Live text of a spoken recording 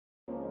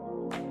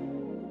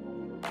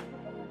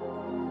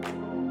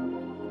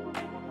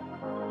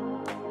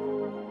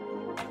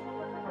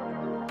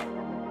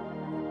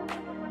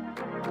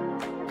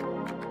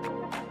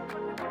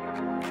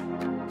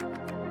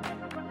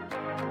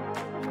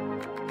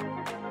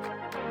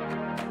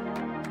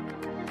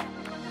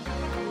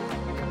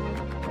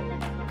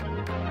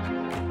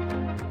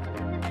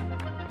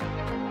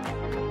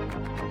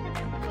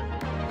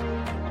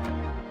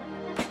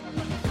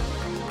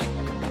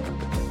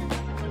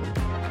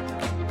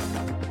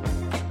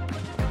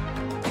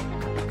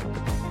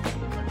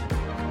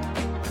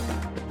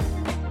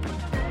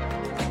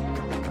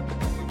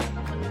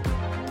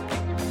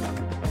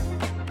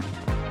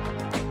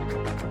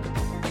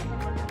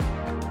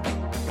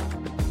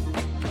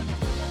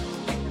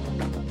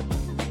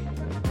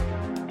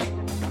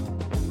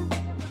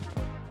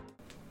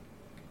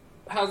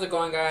How's it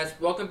going, guys?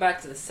 Welcome back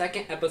to the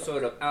second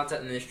episode of Outside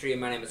the Industry.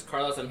 My name is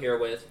Carlos. I'm here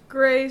with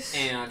Grace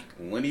and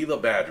Winnie the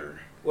Badger,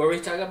 where we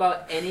talk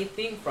about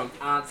anything from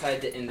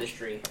outside the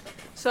industry.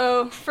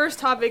 So, first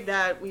topic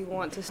that we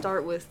want to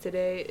start with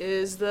today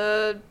is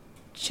the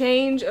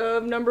change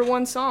of number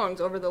one songs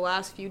over the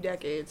last few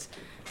decades.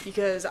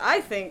 Because I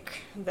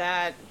think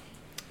that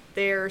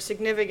their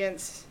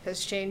significance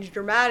has changed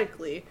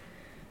dramatically.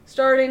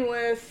 Starting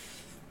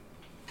with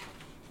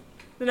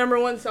the number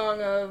one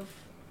song of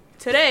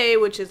today,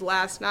 which is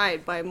Last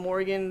Night by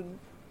Morgan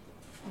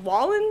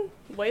Wallen?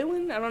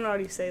 Whalen? I don't know how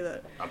do you say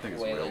that. I think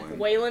it's Waylon.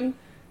 Whalen.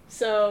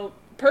 So,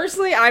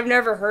 personally, I've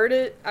never heard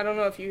it. I don't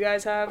know if you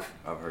guys have.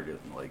 I've heard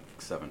it like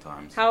 7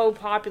 times. How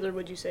popular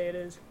would you say it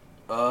is?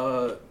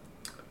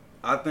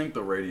 I think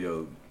the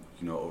radio,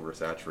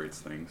 oversaturates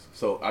things.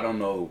 So I don't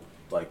know,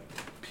 like,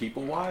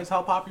 people-wise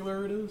how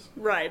popular it is.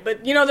 Right,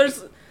 but,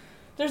 there's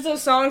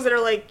those songs that are,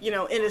 like,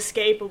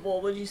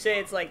 inescapable. Would you say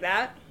it's like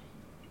that?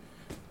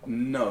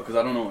 No, because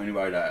I don't know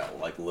anybody that,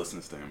 like,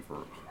 listens to him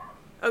for...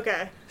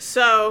 Okay,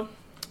 so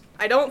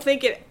I don't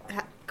think it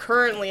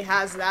currently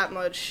has that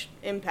much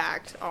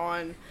impact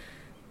on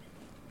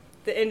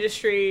the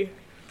industry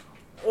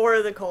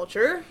or the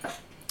culture.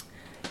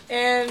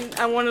 And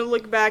I want to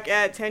look back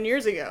at 10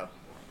 years ago,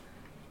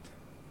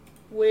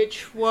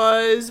 which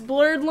was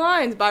Blurred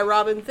Lines by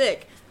Robin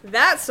Thicke.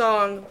 That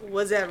song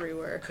was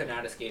everywhere. Could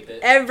not escape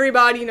it.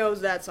 Everybody knows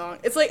that song.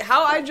 It's like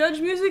how I judge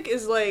music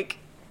is like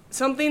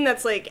something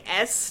that's like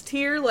S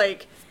tier,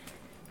 like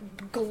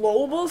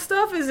global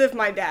stuff is if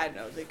my dad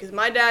knows it, because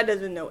my dad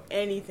doesn't know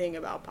anything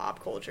about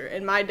pop culture,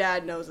 and my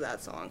dad knows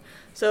that song.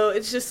 So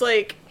it's just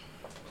like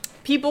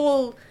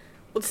people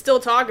would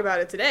still talk about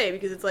it today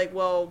because it's like,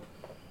 well,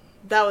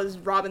 that was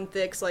Robin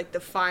Thicke's like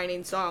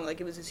defining song. Like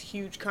it was this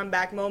huge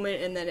comeback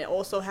moment, and then it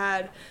also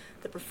had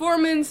the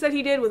performance that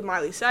he did with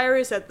Miley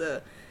Cyrus at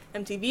the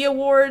MTV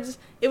Awards.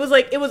 It was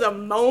a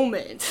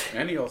moment.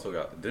 And he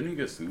also didn't he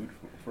get sued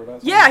for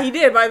that song? Yeah, he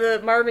did by the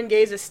Marvin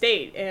Gaye's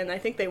estate, and I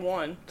think they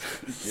won.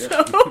 Yeah.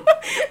 So,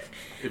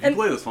 If you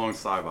play the songs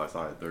side by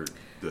side, they're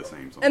the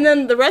same song. and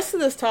then the rest of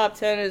this top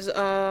 10 is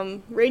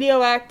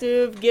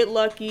Radioactive, Get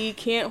Lucky,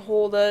 Can't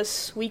Hold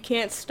Us, We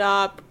Can't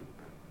Stop,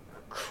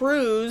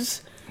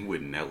 Cruise,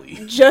 With Nelly.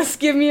 Just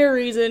Give Me a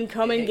Reason,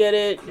 Come and Get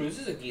It, Cruise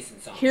is a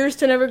decent song. Here's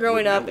to Never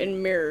Growing With Up, Nelly.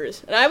 and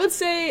Mirrors. And I would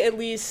say at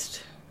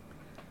least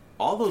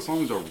All those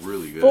songs are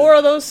really good. 4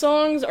 of those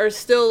songs are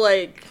still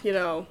like,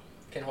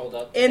 Can hold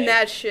up. in today.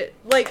 that shit.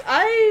 Like,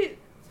 I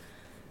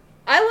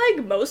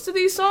like most of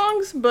these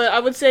songs, but I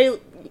would say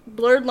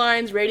Blurred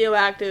Lines,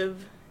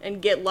 Radioactive,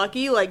 and Get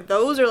Lucky, like,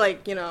 those are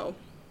like,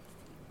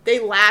 they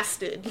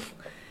lasted.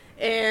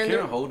 And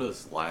Can't Hold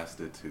Us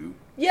lasted too.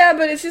 yeah,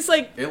 but it's just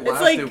like, It it's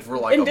lasted like for,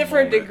 like, in a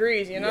different moment.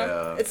 degrees,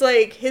 Yeah. It's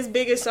like his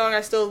biggest song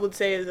I still would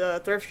say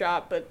is Thrift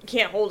Shop, but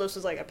Can't Hold Us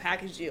was like a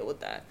package deal with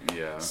that.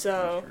 Yeah.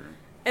 So- for sure.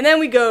 And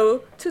then we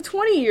go to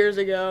 20 years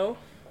ago,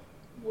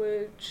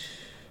 which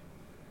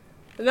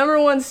the number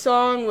one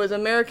song was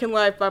American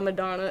Life by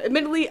Madonna.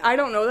 Admittedly, I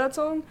don't know that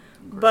song,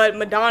 but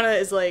Madonna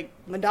is like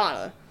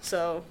Madonna,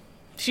 so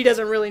she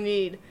doesn't really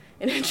need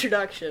an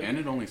introduction. And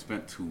it only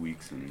spent 2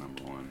 weeks in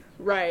number 1.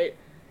 Right.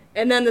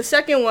 And then the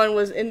second one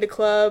was In the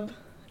Club,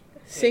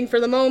 Sing for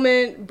the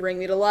Moment, Bring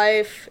Me to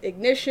Life,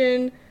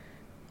 Ignition,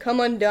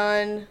 Come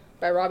Undone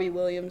by Robbie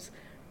Williams,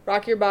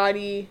 Rock Your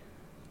Body,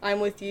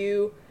 I'm With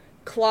You,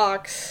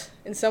 Clocks,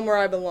 and Somewhere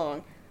I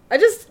Belong. I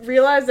just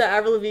realized that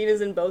Avril Lavigne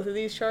is in both of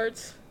these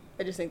charts.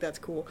 I just think that's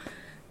cool.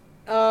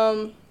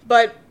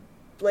 But,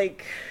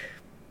 like,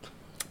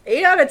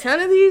 8 out of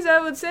 10 of these,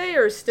 I would say,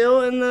 are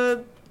still in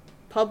the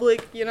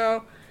public,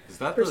 Is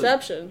that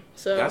perception.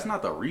 So That's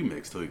not the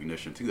remix to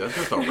Ignition too. That's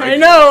just a regular. I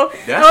know.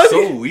 That's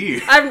so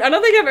weird. I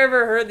don't think I've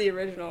ever heard the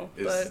original,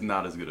 It's but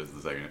not as good as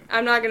the second.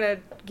 I'm not gonna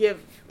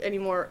give any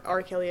more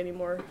R. Kelly any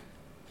more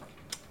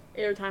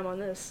airtime on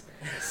this.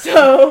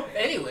 So,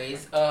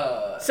 Anyways,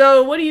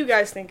 so what do you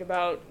guys think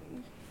about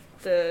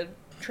the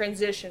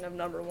transition of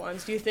number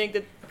ones? Do you think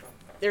that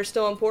they're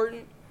still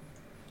important?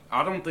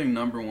 I don't think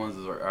number ones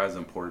are as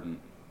important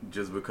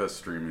just because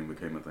streaming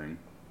became a thing.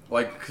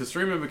 Like, because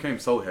streaming became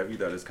so heavy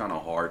that it's kind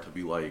of hard to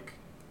be like,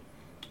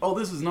 oh,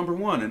 this is number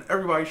one and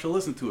everybody should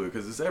listen to it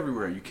because it's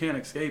everywhere and you can't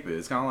escape it.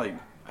 It's kind of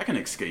like, I can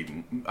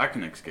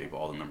escape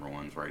all the number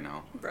ones right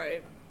now.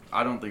 Right.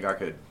 I don't think I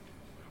could.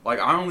 Like,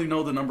 I only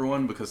know the number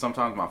one because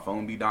sometimes my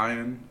phone be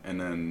dying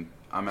and then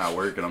I'm at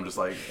work and I'm just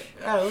like,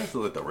 let's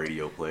let the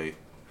radio play.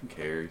 Who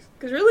cares?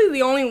 Because really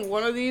the only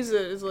one of these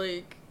that is,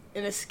 like,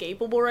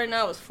 inescapable right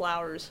now is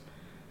Flowers.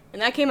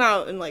 And that came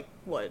out in, like,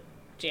 what,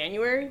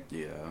 January?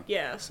 Yeah.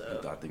 Yeah,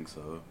 so. I think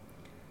so.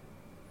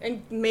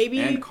 And maybe...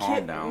 And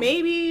Calm Down.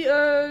 Maybe,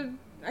 I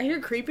hear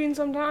Creeping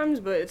sometimes,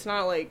 but it's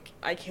not like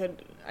I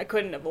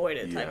couldn't avoid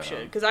it type Yeah.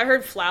 shit. Because I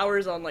heard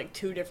Flowers on, like,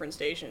 2 different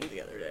stations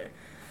the other day.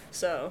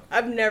 So,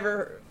 I've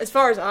never, as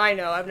far as I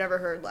know, I've never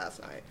heard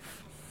Last Night.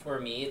 for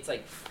me, it's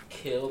like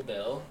Kill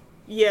Bill.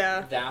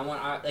 Yeah. That one,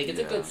 it's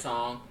a good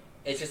song.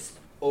 It's just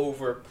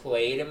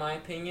overplayed in my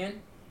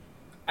opinion.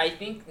 I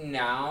think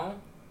now,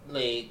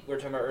 like we were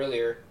talking about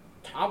earlier,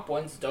 top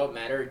ones don't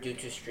matter due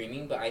to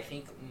streaming, but I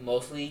think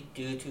mostly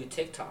due to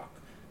TikTok.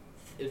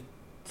 If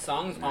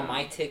songs on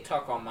my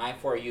TikTok on my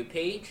For You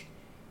page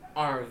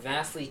are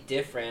vastly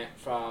different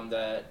from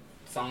the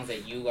songs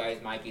that you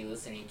guys might be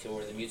listening to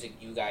or the music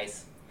you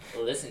guys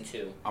listen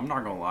to. I'm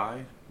not gonna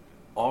lie,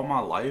 all my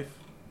life,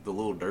 the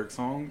Lil Durk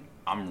song,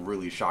 I'm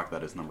really shocked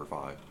that it's number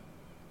 5.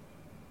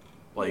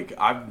 Like,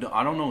 I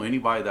don't know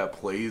anybody that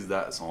plays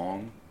that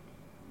song,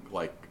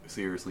 like,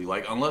 seriously.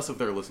 Like, unless if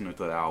they're listening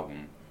to the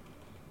album.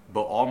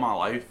 But all my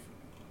life,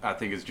 I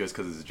think it's just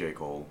because it's J.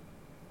 Cole.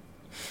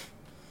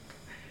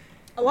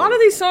 A lot of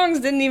these songs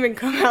didn't even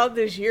come out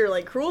this year.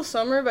 Like, Cruel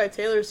Summer by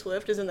Taylor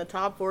Swift is in the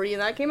top 40,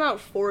 and that came out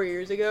 4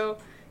 years ago.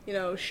 You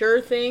know, Sure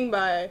Thing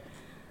by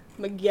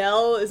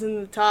Miguel is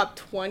in the top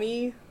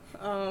 20.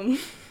 And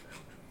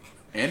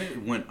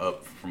it went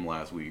up from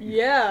last week.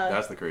 Yeah.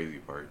 That's the crazy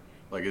part.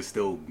 Like, it's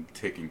still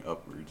ticking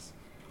upwards.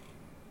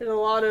 There's a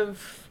lot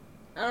of,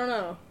 I don't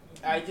know.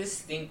 I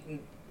just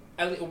think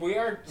we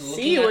are See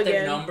looking you at the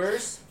again.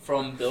 numbers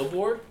from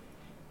Billboard,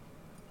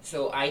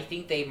 so I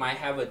think they might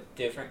have a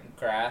different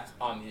grasp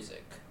on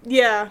music.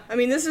 Yeah, I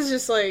mean, this is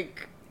just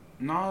like,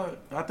 Nah,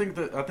 I think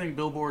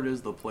Billboard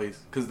is the place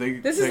because they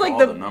this take is like all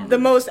the numbers.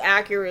 most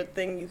accurate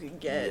thing you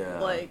could get. Yeah.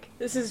 Like,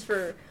 this is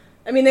for,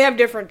 I mean, they have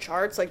different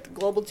charts, like the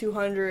Global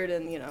 200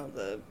 and, you know,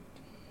 the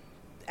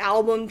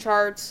album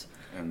charts.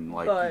 And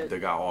like but they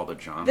got all the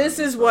genres. This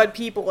and is stuff. what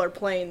people are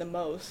playing the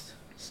most,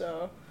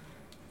 so.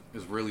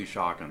 It's really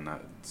shocking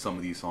that some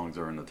of these songs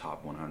are in the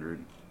top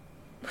 100.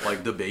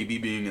 Like, The Baby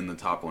being in the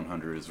top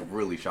 100 is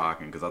really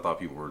shocking because I thought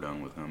people were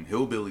done with him.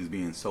 Hillbillies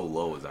being so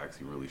low is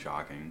actually really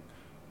shocking.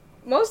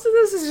 Most of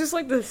this is just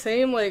like the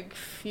same, like,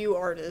 few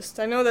artists.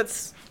 I know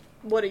that's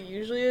what it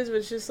usually is, but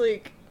it's just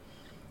like,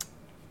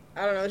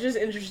 I don't know, it's just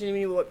interesting to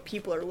me what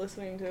people are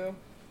listening to,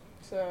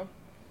 so.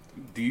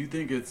 Do you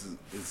think it's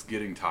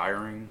getting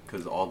tiring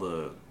because all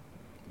the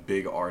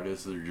big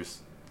artists are just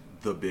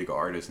the big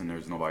artists and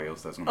there's nobody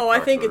else that's going to Oh, I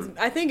think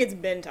it's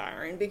been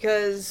tiring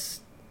because,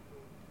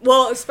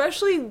 well,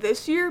 especially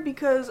this year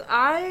because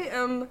I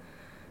am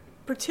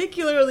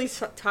particularly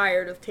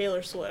tired of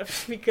Taylor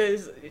Swift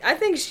because I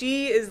think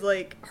she is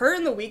like, her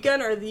and The Weeknd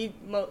are the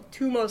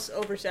two most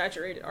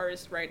oversaturated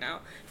artists right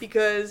now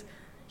because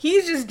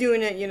he's just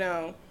doing it, you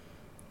know,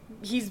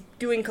 he's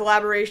doing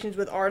collaborations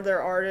with other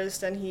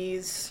artists and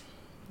he's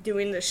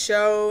doing the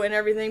show and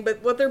everything,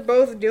 but what they're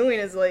both doing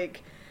is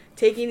like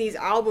taking these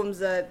albums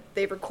that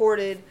they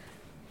recorded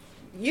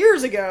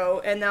years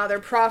ago and now they're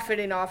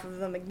profiting off of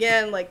them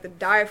again, like the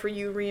Die For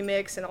You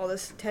remix and all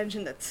this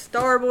attention that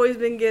Starboy's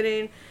been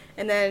getting,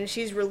 and then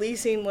she's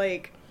releasing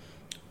like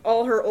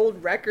all her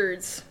old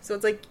records, so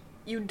it's like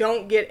you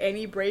don't get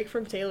any break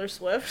from Taylor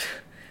Swift.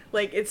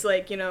 Like, it's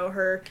like, you know,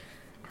 her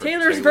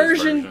Taylor's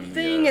version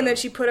thing, yeah. and then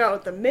she put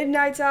out the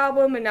Midnights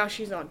album, and now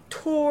she's on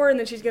tour, and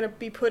then she's gonna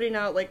be putting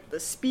out like the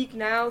Speak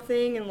Now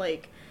thing, and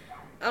like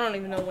I don't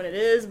even know when it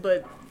is,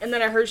 but and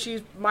then I heard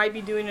she might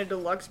be doing a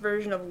deluxe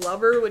version of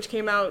Lover, which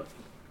came out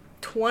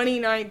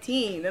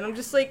 2019, and I'm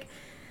just like,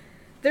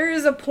 there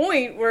is a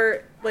point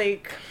where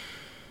like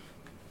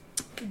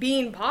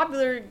being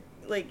popular,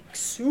 like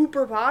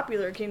super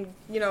popular, can,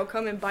 you know,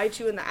 come and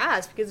bite you in the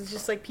ass because it's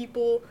just like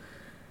people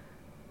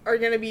are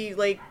gonna be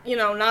like, you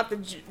know, not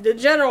the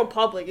general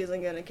public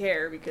isn't gonna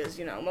care because,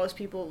 you know, most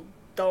people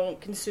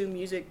don't consume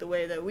music the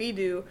way that we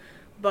do,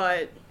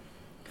 but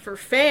for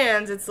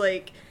fans it's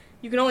like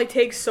you can only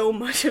take so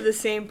much of the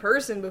same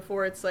person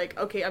before it's like,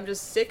 okay, I'm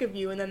just sick of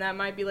you, and then that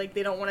might be like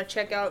they don't want to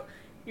check out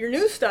your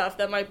new stuff.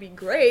 That might be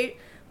great,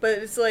 but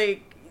it's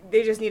like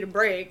they just need a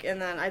break.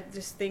 And then I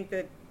just think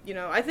that, you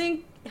know, I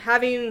think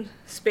having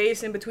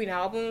space in between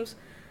albums,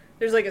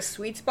 there's like a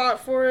sweet spot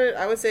for it.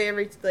 I would say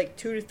every like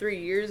 2 to 3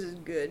 years is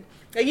good.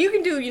 Like, you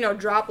can do, you know,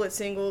 droplet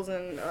singles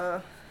and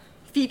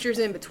features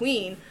in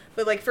between,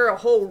 but like for a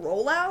whole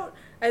rollout,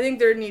 I think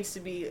there needs to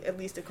be at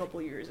least a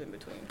couple years in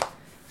between.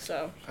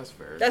 So That's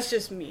fair. that's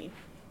just me.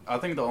 I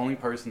think the only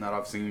person that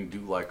I've seen do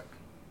like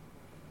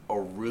a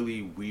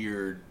really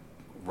weird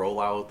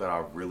rollout that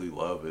I really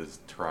love is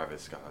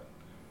Travis Scott.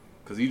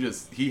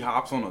 Because he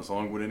hops on a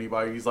song with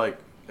anybody. He's like,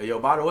 hey, yo,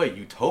 by the way,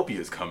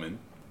 Utopia's coming.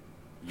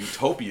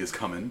 Utopia's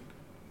coming.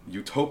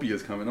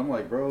 Utopia's coming. I'm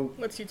like, bro,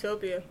 What's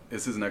Utopia?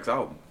 it's his next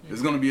album.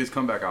 It's going to be his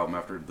comeback album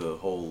after the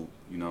whole,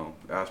 you know,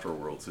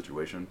 Astroworld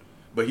situation.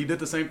 But he did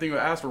the same thing with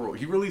Astroworld.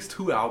 He released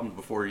 2 albums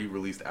before he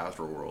released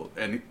Astroworld.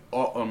 And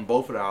on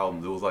both of the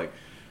albums, it was like,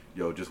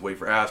 yo, just wait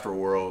for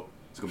Astroworld.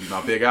 It's going to be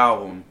my big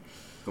album.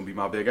 It's going to be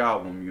my big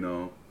album, you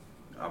know.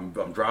 I'm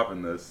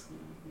dropping this.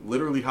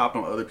 Literally hopped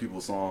on other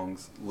people's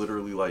songs.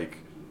 Literally, like,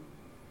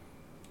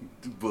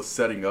 was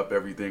setting up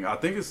everything. I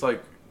think it's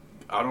like,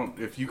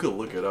 if you could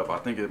look it up, I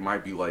think it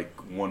might be like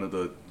one of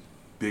the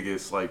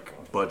biggest,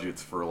 like,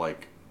 budgets for,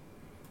 like,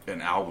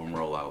 an album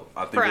rollout.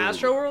 I think For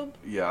Astroworld?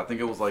 Yeah, I think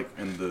it was like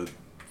in the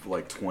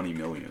like 20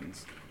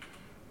 millions.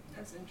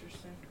 That's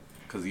interesting.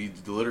 Because he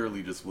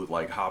literally just would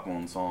like hop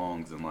on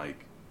songs and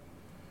like,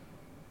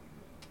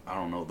 I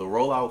don't know, the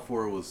rollout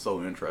for it was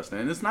so interesting.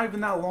 And it's not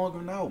even that long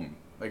of an album.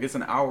 Like, it's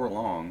an hour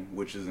long,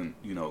 which isn't,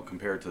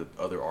 compared to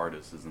other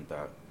artists, isn't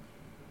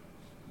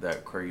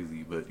that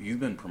crazy. But he's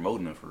been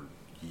promoting it for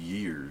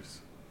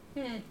years.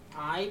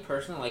 I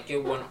personally like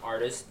it when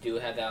artists do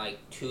have that, like,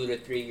 2 to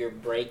 3 year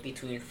break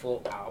between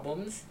full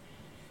albums.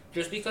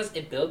 Just because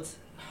it builds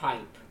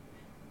hype.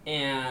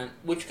 And,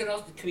 which could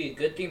also be a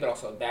good thing, but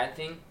also a bad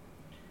thing.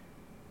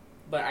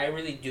 But I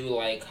really do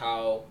like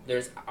how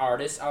there's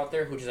artists out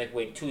there who just, like,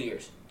 wait 2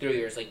 years, 3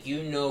 years. Like,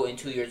 in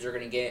 2 years they're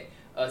going to get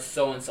a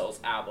so-and-so's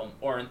album.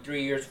 Or in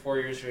 3 years, 4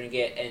 years, you're going to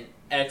get an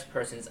X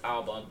person's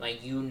album.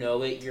 Like, you're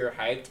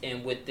hyped.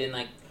 And within,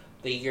 like,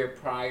 the year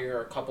prior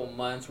or a couple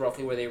months,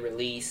 roughly, where they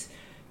release,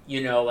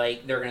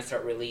 like, they're going to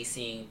start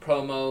releasing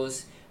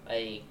promos.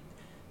 Like,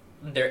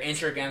 their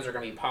Instagrams are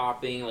going to be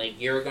popping. Like,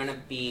 you're going to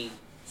be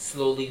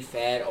slowly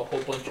fed a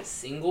whole bunch of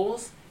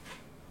singles.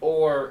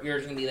 Or you're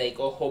just going to be, like,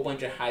 a whole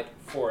bunch of hype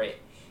for it.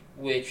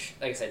 Which,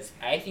 like I said,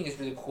 I think is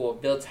really cool.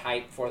 It builds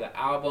hype for the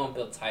album,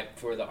 builds hype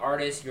for the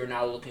artist. You're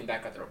now looking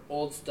back at their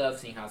old stuff,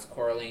 seeing how it's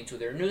correlating to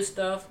their new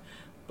stuff.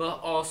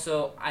 But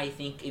also, I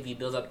think if you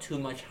build up too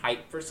much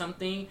hype for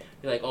something,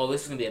 you're like, oh,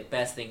 this is going to be the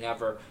best thing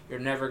ever. You're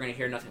never going to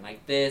hear nothing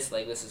like this.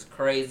 Like, this is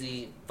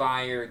crazy,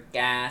 fire,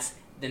 gas.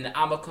 Then the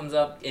album comes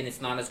up, and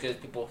it's not as good as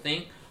people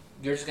think.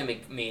 You're just going to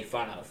be made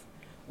fun of.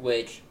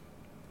 Which,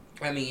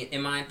 I mean,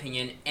 in my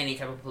opinion, any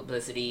type of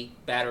publicity,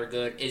 bad or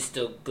good, is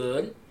still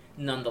good.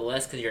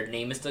 Nonetheless, because your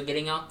name is still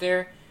getting out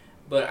there.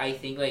 But I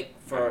think, like,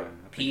 for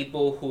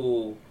people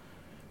who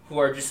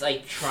are just,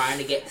 like, trying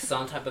to get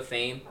some type of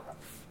fame,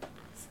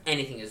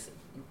 anything is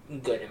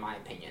good, in my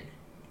opinion.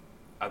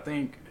 I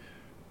think...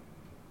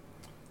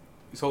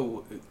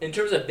 So... In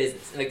terms of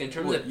business. Like, in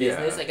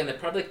the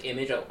public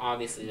image,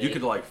 obviously... You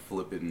could, like,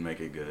 flip it and make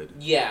it good.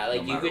 Yeah,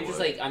 like, you could just,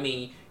 like, I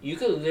mean, you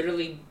could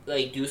literally,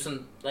 like, do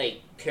some,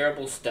 like,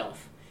 terrible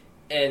stuff.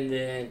 And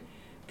then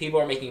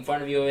people are making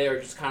fun of you or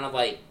just kind of,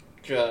 like,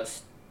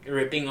 just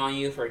ripping on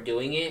you for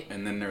doing it.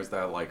 And then there's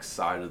that, like,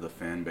 side of the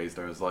fan base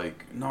that is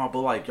like, no,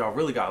 but, like, y'all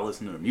really gotta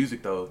listen to the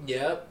music, though.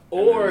 Yep.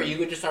 Or you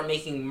could just start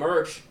making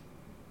merch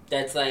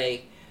that's,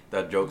 like...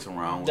 That jokes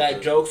around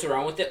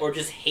with it. Or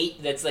just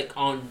hate that's, like,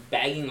 on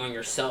bagging on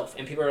yourself.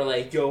 And people are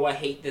like, yo, I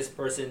hate this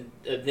person.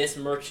 This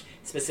merch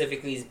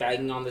specifically is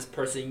bagging on this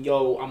person.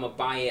 Yo, I'm gonna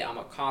buy it. I'm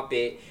gonna cop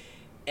it.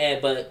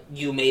 But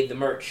you made the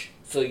merch.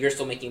 So you're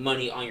still making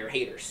money on your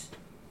haters.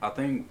 I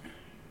think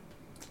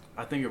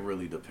it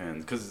really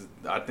depends, because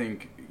I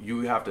think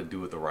you have to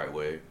do it the right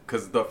way.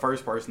 Because the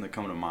first person that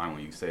comes to mind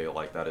when you say it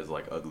like that is,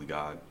 like, Ugly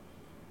God.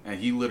 And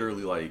he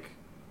literally, like,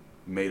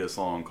 made a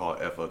song called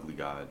F Ugly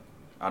God.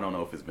 I don't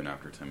know if it's been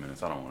after 10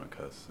 minutes. I don't want to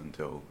cuss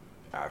until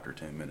after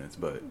 10 minutes,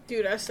 but...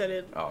 Dude, I said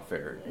it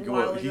fair. a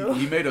while ago.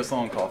 He made a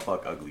song called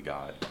Fuck Ugly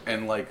God.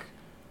 And, like,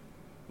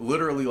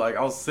 literally, like,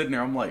 I was sitting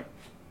there, I'm like,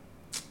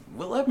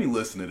 well, let me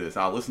listen to this.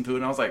 And I listened to it,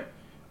 and I was like,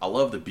 I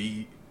love the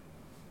beat.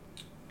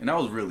 And that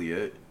was really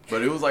it.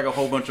 But it was like a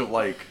whole bunch of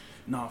like,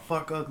 nah,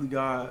 fuck Ugly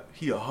God.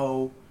 He a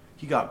hoe.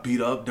 He got beat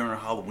up during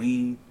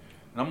Halloween.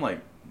 And I'm like,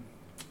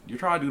 you're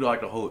trying to do like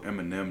the whole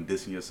Eminem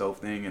dissing yourself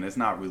thing, and it's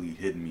not really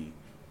hitting me.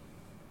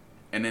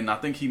 And then I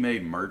think he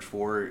made merch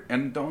for it.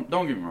 And don't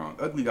get me wrong,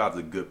 Ugly God's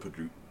a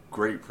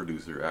great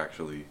producer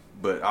actually.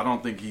 But I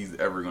don't think he's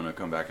ever gonna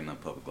come back in the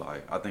public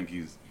light. I think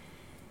he's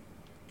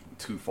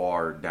too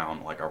far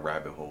down like a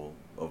rabbit hole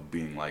of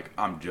being like,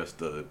 I'm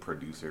just a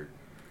producer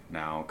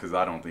now, because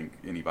I don't think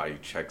anybody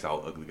checks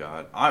out Ugly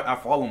God. I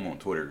follow him on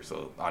Twitter,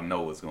 so I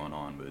know what's going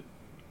on, but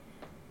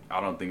I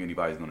don't think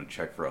anybody's going to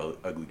check for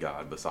Ugly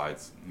God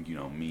besides,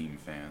 meme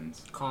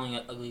fans. Calling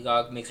it Ugly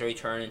God makes a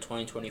return in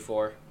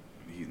 2024.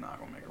 He's not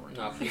going to make a return.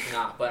 No, he's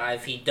not, but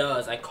if he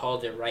does, I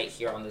called it right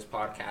here on this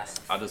podcast.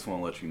 I just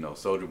want to let you know,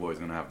 Soulja Boy is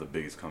going to have the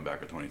biggest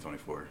comeback of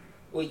 2024.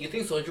 Wait, you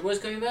think Soulja Boy's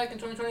coming back in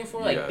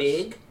 2024? Like,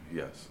 big?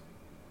 Yes.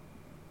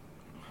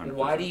 100%.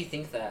 Why do you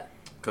think that?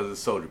 Because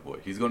it's Soulja Boy.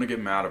 He's going to get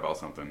mad about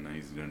something, and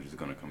he's just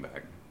going to come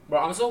back.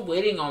 Bro, I'm still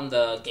waiting on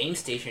the game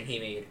station he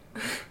made.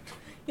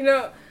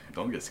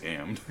 Don't get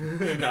scammed.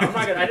 No,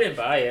 I didn't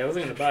buy it. I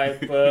wasn't going to buy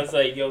it, but I was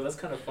like, yo, that's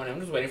kind of funny.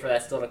 I'm just waiting for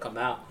that still to come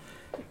out.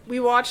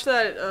 We watched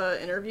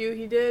that interview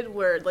he did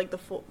where, like,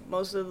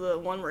 most of the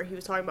one where he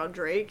was talking about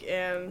Drake,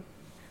 and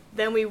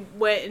then we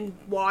went and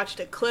watched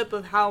a clip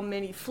of how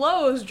many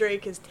flows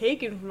Drake has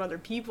taken from other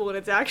people, and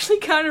it's actually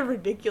kind of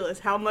ridiculous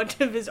how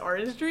much of his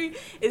artistry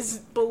is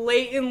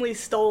blatantly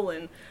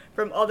stolen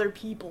from other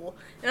people.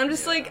 And I'm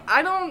just like,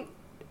 I don't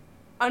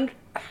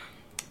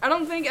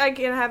think I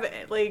can have,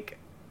 like,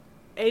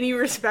 any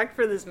respect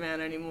for this man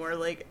anymore.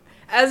 Like,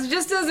 as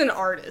an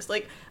artist.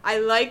 Like, I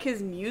like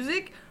his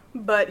music,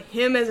 but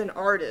him as an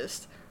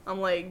artist,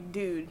 I'm like,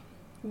 dude,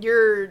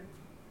 you're,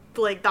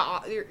 like,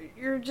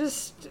 you're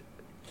just...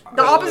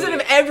 the opposite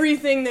of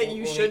everything that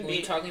you should be. Are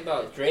we talking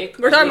about Drake?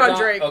 We're talking about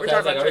Drake. Okay, we're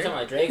talking about Drake. We're talking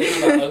about Drake. We're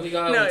talking about Ugly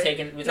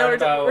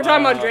God. We're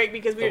talking about Drake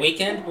because The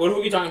Weeknd. What are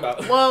we talking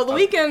about? Well, The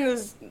Weeknd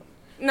is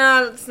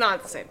it's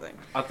not the same thing.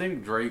 I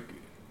think Drake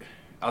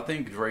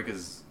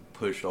is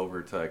pushed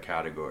over to a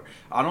category.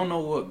 I don't know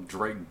what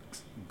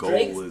Drake's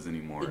goal is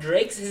anymore.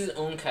 Drake's his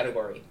own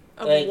category.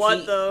 Of like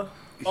what though?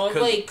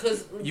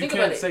 Because you think can't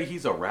about it. say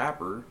he's a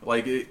rapper.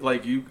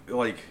 You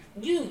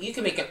You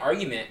can make an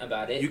argument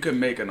about it. you can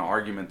make an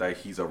argument that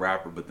he's a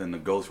rapper, but then the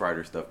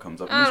ghostwriter stuff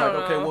comes up, and I he's like,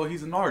 don't okay, know. well,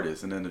 he's an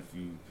artist, and then if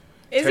you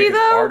Is take he his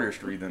though?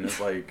 artistry, then it's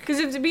like,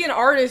 Because to be an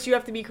artist, you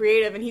have to be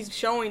creative, and he's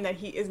showing that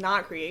he is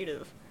not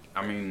creative.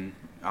 I mean,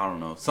 I don't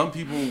know. Some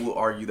people will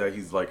argue that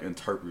he's like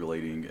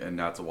interpolating, and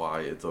that's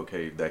why it's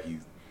okay that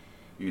he's,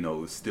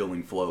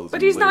 stealing flows. But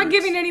and he's not lyrics.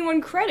 giving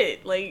anyone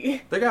credit.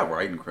 Like, They got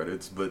writing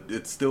credits, but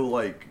it's still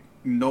like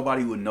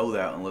nobody would know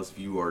that unless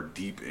you are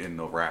deep in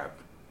the rap.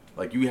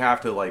 Like you have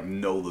to like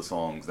know the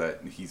songs that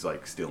he's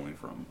like stealing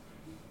from.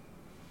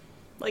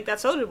 like that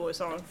Soulja Boy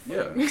song.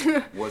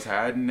 Yeah, what's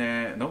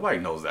happening? Nobody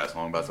knows that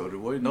song by Soulja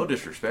Boy. No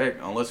disrespect,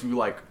 unless you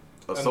like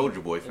a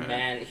Soulja Boy fan.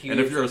 Man, And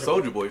if you're a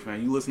Soulja Soulja Boy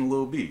fan, you listen to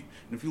Lil B.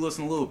 And if you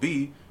listen to Lil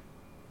B,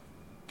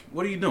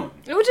 what are you doing?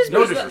 It would just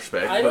No be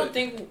disrespect. I but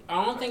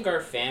don't think our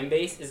fan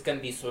base is gonna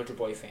be Soulja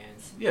Boy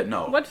fans. yeah,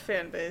 no. what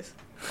fan base?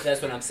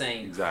 That's what I'm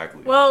saying.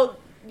 Exactly. Well,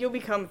 you'll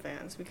become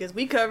fans because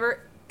we cover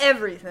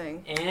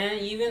everything. And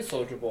even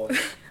Soulja Boy.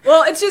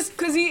 Well, it's just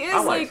because he is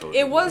I like Soulja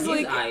it Boy. was He's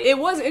like aight. it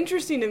was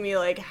interesting to me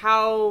like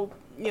how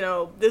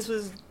this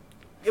was.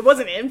 It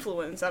wasn't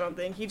influence, I don't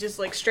think. He just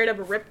like straight up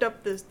ripped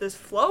up this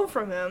flow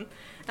from him.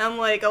 And I'm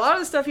like, a lot of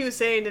the stuff he was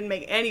saying didn't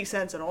make any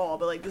sense at all.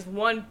 But like this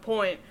one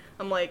point,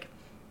 I'm like,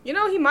 he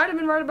might have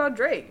been right about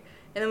Drake.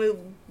 And then we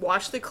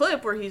watched the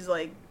clip where he's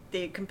like,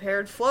 they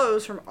compared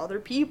flows from other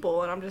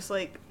people, and I'm just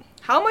like,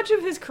 how much of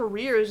his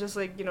career is just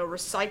like,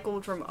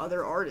 recycled from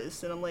other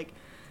artists? And I'm like,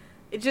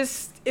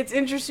 it's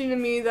interesting to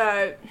me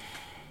that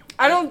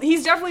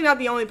he's definitely not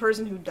the only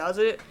person who does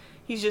it.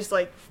 He's just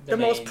like the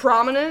most main.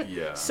 prominent.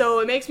 Yeah. So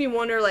it makes me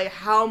wonder like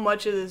how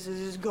much of this is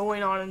just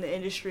going on in the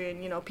industry,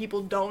 and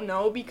people don't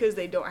know because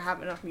they don't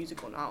have enough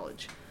musical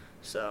knowledge.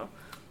 So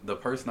The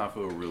person I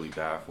feel really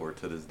bad for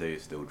to this day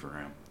is still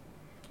Dram.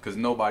 Because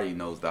nobody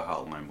knows that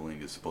Hotline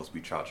Bling is supposed to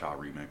be Cha Cha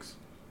remix.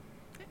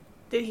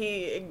 did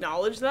he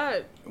acknowledge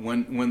that?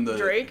 When the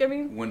Drake, I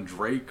mean? when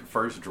Drake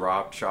first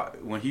dropped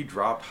when he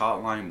dropped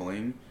Hotline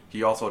Bling,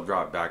 he also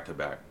dropped Back to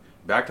Back.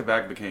 Back to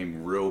Back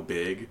became real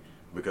big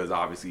because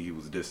obviously he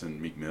was dissing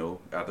Meek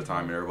Mill at the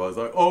time, and everybody's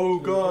like, "Oh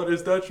God,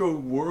 is that your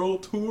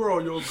world tour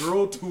or your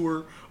girl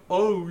tour?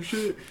 Oh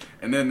shit!"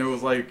 And then there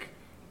was like,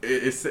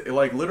 it's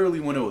like literally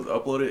when it was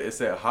uploaded, it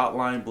said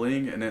Hotline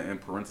Bling, and then in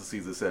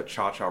parentheses it said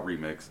Cha Cha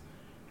remix.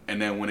 And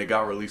then when it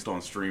got released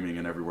on streaming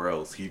and everywhere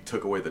else, he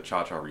took away the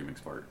Cha Cha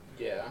remix part.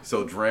 Yeah.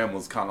 So Dram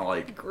was kind of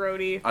like,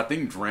 Grody. I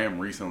think Dram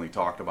recently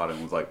talked about it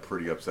and was like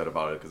pretty upset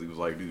about it because he was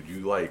like, dude,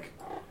 you like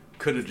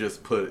could have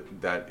just put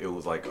that it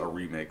was like a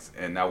remix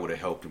and that would have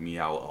helped me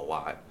out a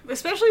lot.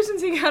 Especially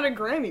since he got a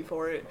Grammy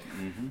for it.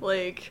 Mm-hmm.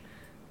 Like,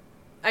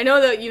 I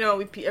know that,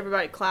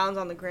 everybody clowns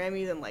on the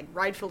Grammys, and, like,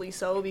 rightfully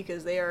so,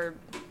 because they are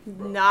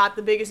not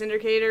the biggest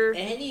indicator.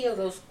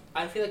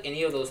 I feel like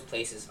any of those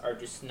places are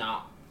just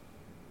not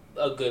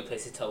a good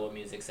place to tell what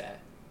music's at.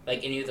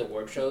 Like any of the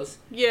award shows,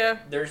 Yeah.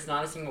 there's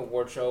not a single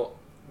award show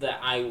that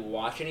I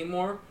watch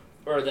anymore,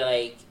 or that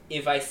like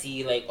if I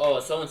see like, oh,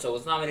 so and so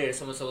was nominated,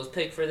 so and so was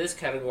picked for this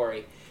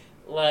category,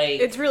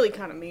 like It's really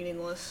kind of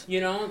meaningless.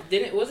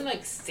 wasn't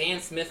like Sam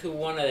Smith who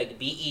won a like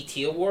BET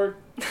award?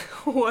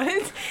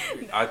 What?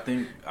 I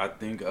think I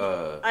didn't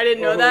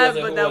know Or who that, was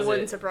it? but Who that was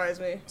wouldn't it? surprise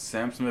me.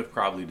 Sam Smith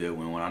probably did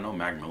win one. I know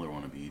Mac Miller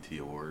won a BET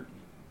award.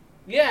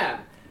 Yeah,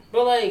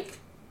 but like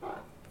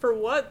For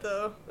what,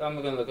 though? I'm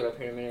gonna look it up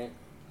here in a minute.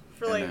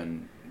 For, like,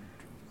 And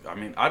then, I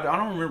mean, I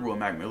don't remember what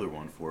Mac Miller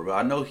won for, but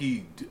I know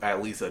he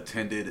at least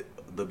attended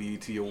the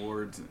BET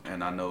Awards,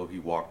 and I know he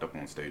walked up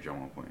on stage at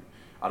one point.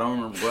 I don't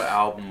remember what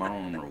album, I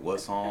don't remember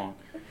what song.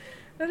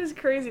 that is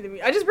crazy to me.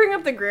 I just bring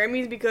up the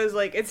Grammys because,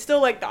 like, it's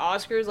still, like, the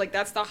Oscars. Like,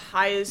 that's the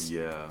highest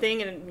Yeah.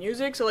 thing in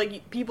music. So,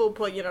 like, people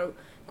put,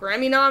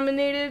 Grammy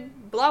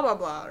nominated, blah, blah,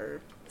 blah.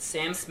 Or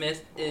Sam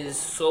Smith is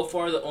so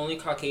far the only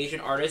Caucasian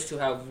artist to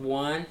have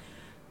won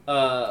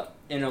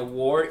an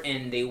award,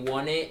 and they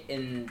won it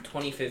in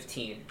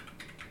 2015.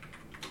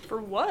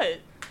 for what?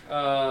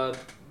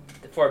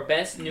 For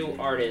Best New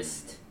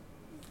Artist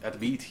At the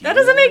BET That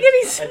doesn't make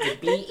any at sense. the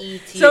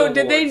BET So Awards.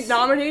 did they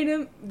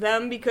nominate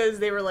them because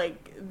they were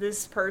like,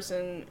 this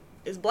person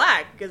is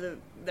black because of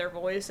their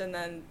voice, and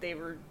then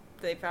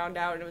they found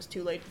out and it was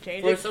too late to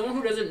change For it? someone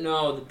who doesn't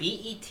know, the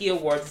BET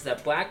Awards is the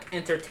Black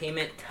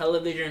Entertainment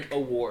Television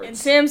Awards. And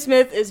Sam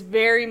Smith is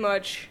very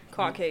much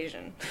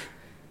Caucasian.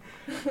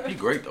 He's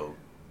great though.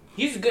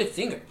 He's a good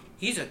singer.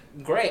 He's a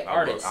great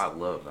artist. I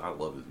love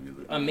his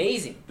music.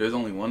 Amazing. There's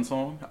only one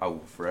song I will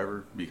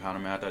forever be kind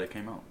of mad that it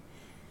came out,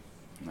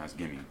 and that's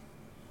 "Gimme."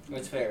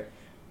 That's fair.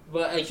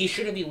 But he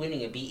shouldn't be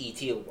winning a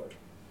BET award.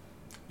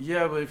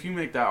 Yeah, but if you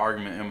make that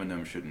argument,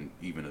 Eminem shouldn't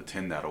even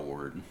attend that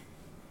award.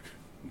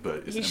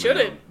 But it's He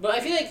Eminem. But I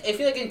feel like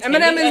attending,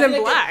 Eminem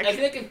isn't black. I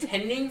feel like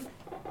attending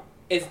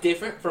is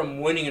different from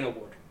winning an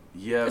award.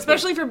 Yeah,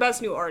 Especially for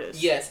Best New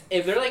Artist. Yes,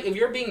 if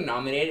you're being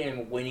nominated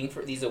and winning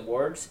for these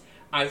awards,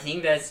 I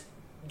think that's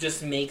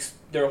just makes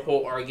their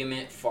whole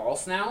argument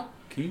false now.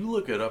 Can you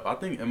look it up? I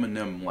think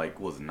Eminem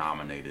was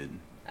nominated.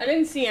 I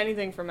didn't see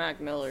anything from Mac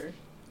Miller.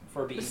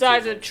 For BET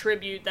Besides a awards.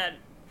 tribute that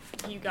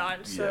you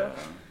got. So.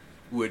 Yeah.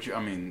 Which,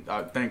 I mean,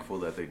 I'm thankful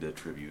that they did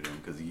tribute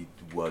him because he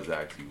was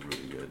actually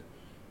really good.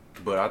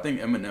 But I think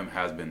Eminem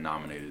has been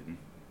nominated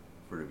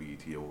for the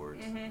BET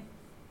Awards. Mm-hmm.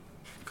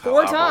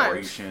 4 times.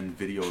 Collaboration,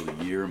 Video of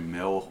the Year,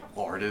 Male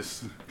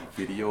Artist,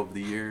 Video of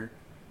the Year.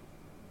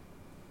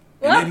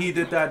 What? And then he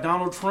did that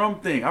Donald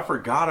Trump thing. I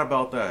forgot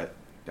about that.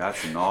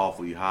 That's an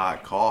awfully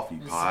hot coffee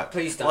pot.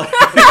 Please don't.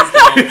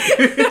 Please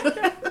don't.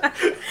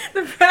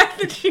 The fact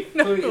that you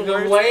know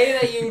The way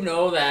that you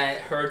know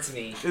that hurts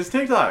me. It's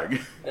TikTok.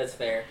 That's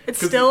fair.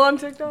 It's still on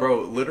TikTok?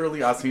 Bro,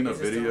 literally, I seen a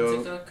Is it still on video.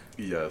 TikTok?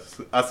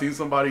 Yes. I seen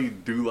somebody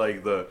do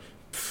like the,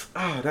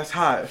 that's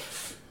hot.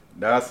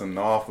 That's an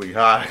awfully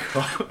hot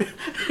coffee.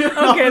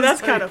 Okay,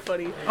 that's kind of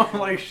funny. I'm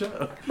like,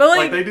 shut up. But,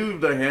 like, they do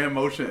the hand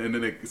motion and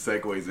then it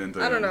segues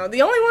into I don't know.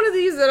 The only one of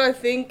these that I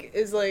think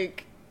is,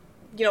 like,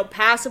 you know,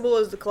 passable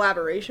is the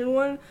collaboration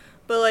one.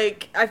 But,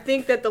 like, I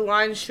think that the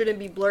lines shouldn't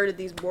be blurred at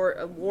these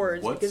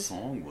awards. What because,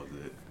 song was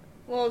it?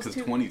 Well, it's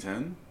Because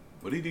 2010?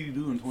 What did he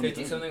do in 2010?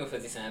 50 something or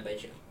 50 Cent, I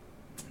bet you.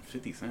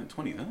 50 Cent?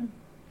 2010?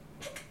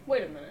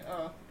 Wait a minute.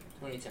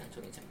 2010,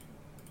 2010.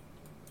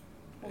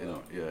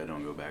 It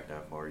don't go back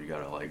that far. You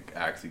gotta, like,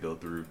 actually go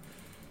through.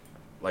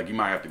 Like, you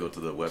might have to go to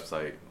the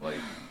website, like,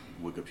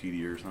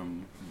 Wikipedia or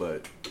something.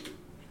 But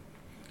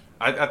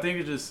I think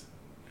it just...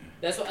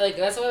 That's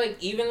why,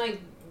 even, like,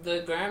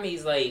 the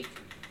Grammys, like,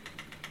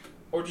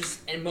 or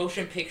just in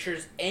motion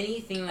pictures,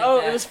 anything like that. Oh,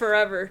 it was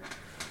Forever.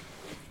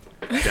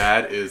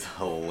 That is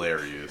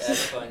hilarious.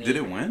 That's funny. Did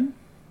it win?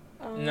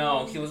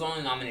 No, he was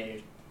only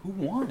nominated. Who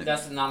won?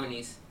 That's the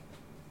nominees.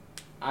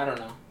 I don't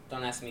know.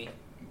 Don't ask me.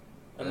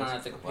 I'm not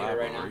at the computer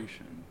right now.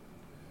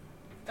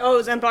 Oh, it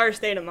was Empire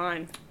State of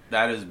Mind.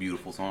 That is a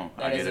beautiful song.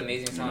 That is an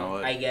amazing song. You know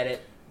what? I get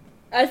it.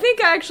 I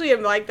think I actually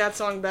like that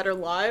song better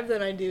live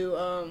than I do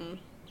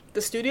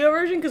the studio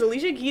version, because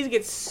Alicia Keys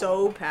gets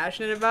so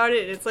passionate about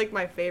it. It's like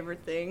my favorite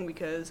thing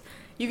because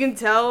you can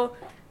tell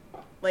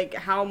like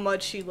how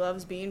much she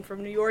loves being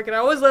from New York, and I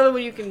always love it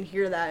when you can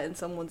hear that in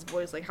someone's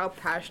voice, like how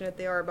passionate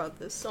they are about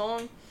this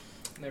song.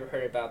 Never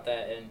heard about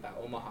that in about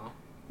Omaha.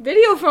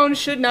 Videophone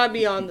should not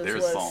be on this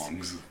There's list.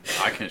 songs.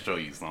 I can show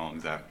you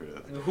songs after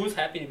this. Who's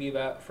happy to be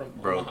about from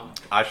Bro, Omaha?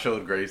 I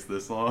showed Grace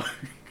this song.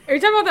 Are you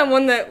talking about that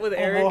one that with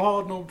Eric?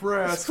 Omaha,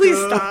 Nebraska. Please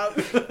stop.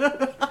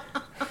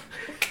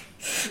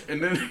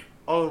 And then,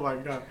 oh my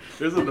god,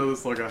 there's another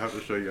song I have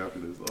to show you after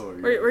this. Oh,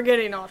 my We're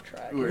getting off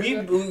track. What I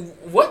track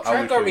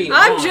will are we show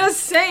on? you. I'm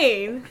just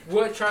saying.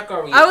 What track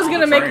are we I was on?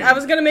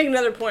 gonna make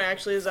another point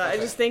actually. Is that I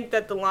just think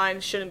that the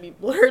lines shouldn't be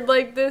blurred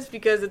like this,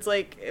 because it's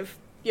like, if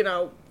you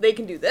know they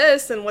can do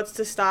this, then what's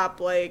to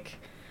stop like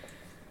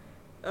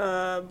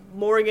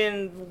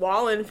Morgan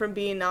Wallen from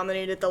being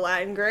nominated at the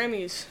Latin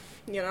Grammys?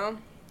 You know,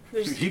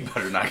 He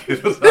better not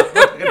get us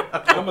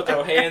out. I'm gonna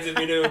throw hands if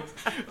you do.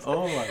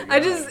 Oh my god. I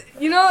just,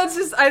 you know, it's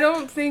just I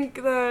don't think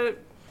that.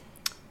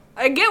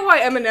 I get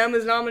why Eminem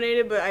is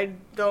nominated, but I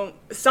don't.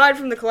 Aside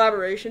from the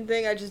collaboration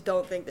thing, I just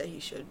don't think that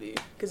he should be,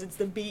 because it's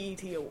the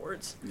BET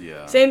Awards.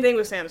 Yeah. Same thing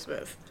with Sam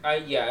Smith. I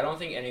don't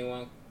think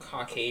anyone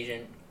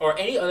Caucasian or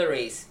any other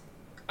race,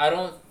 I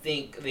don't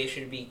think they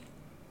should be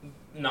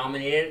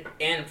nominated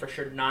and for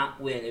sure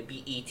not win a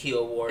BET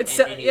award It's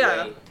in any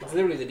yeah. way. It's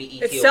literally the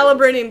BET It's awards.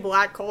 celebrating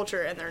black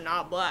culture, and they're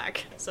not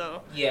black,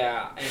 so.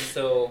 Yeah, and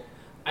so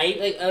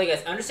I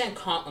understand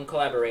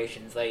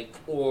collaborations, like,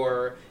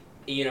 or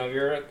you know,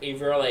 if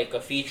you're like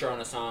a feature on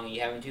a song and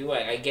you haven't do,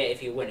 like, I get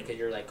if you win it because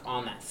you're like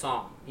on that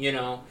song, you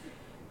know,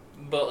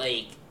 but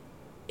like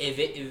if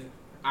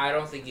I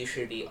don't think you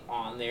should be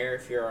on there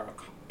if you're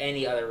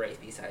any other race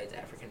besides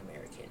African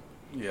American.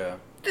 Yeah.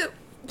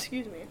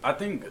 Excuse me. I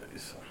think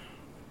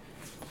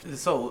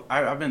so.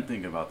 I've been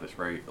thinking about this,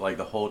 right? Like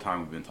the whole time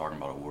we've been talking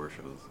about award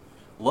shows.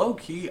 Low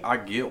key, I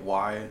get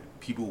why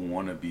people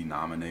want to be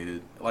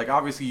nominated. Like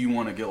obviously, you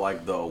want to get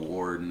like the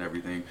award and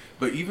everything,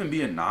 but even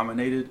being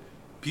nominated,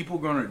 people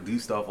gonna do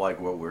stuff like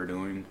what we're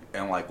doing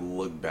and like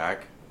look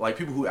back. Like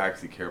people who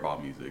actually care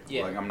about music.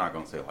 Yeah. Like I'm not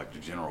gonna say like the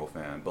general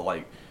fan, but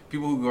like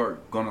people who are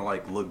gonna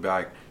like look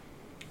back.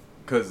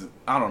 Cause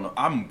I don't know,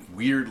 I'm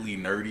weirdly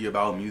nerdy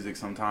about music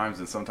sometimes,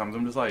 and sometimes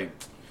I'm just like,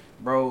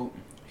 bro,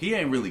 he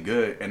ain't really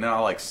good. And then I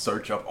like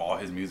search up all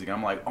his music. And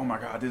I'm like, oh my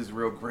god, this is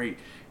real great.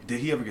 Did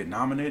he ever get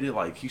nominated?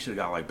 Like he should have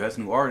got like best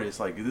new artist.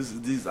 Like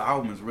this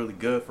album is really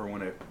good for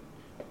when it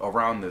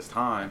around this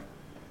time.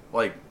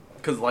 Like,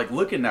 cause like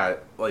looking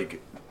at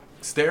like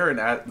staring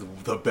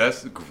at the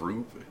best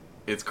group,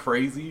 it's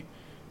crazy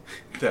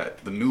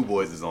that the New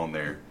Boys is on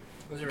there.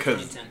 Was it 'Cause-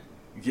 2010?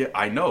 Yeah,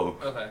 I know.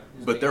 Okay.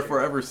 But they're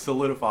forever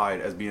solidified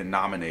as being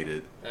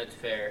nominated That's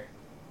fair.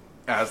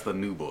 as the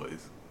New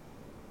Boys.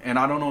 And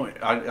I don't know.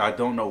 I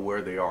don't know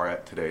where they are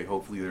at today.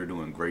 Hopefully they're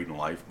doing great in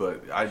life.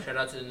 But Shout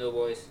out to the New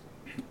Boys.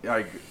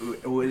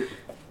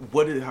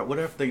 what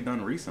have they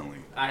done recently?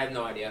 I have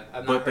no idea.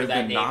 I've But not they've heard that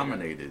been name.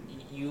 nominated.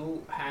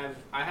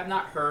 I have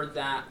not heard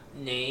that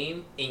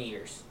name in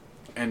years.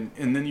 And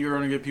then you're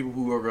gonna get people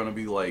who are gonna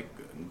be like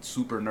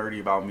super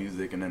nerdy about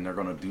music, and then they're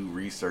gonna do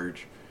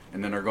research,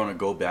 and then they're gonna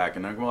go back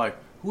and they're gonna be like,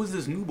 who is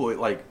this New Boy?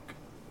 Like,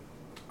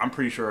 I'm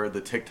pretty sure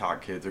the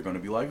TikTok kids are gonna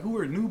be like, "Who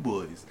are New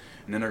Boys?"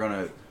 And then they're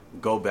gonna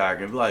go back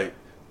and be like,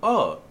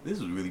 "Oh, this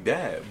is really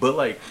bad," but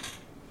like,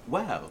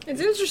 wow.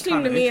 It's interesting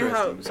to kinda me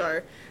how interesting.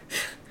 sorry,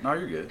 No,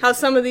 you're good. how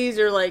some of these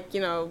are like,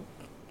 you know,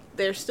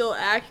 they're still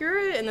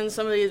accurate, and then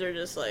some of these are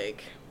just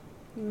like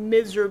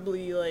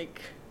miserably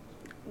like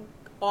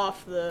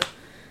off the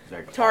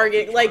Like,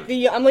 target. off the Like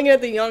chart. I'm looking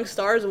at the Young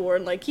Stars Award,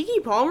 and like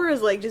Keke Palmer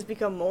has like just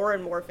become more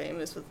and more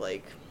famous with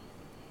like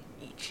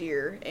each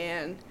year,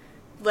 and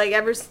like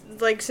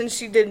like since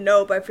she did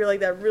Nope, I feel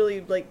like that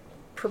really like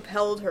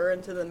propelled her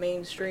into the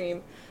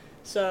mainstream.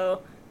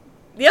 So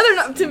the other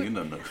I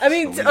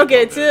mean, Selena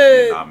okay, Gomez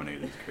getting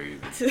nominated is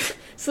crazy.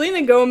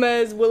 Selena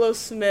Gomez, Willow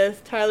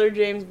Smith, Tyler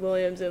James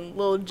Williams, and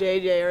Lil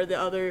JJ are the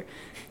other.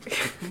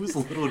 Who's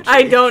Little J?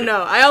 I don't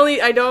know.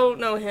 I don't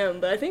know him,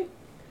 but I think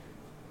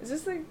is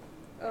this like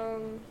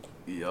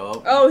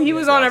Yup. oh, he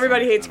was on That's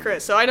Everybody on- Hates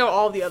Chris, so I know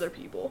all the other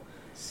people.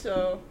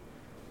 So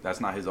That's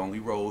not his only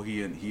role.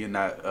 He in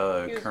that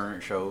He was-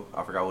 current show.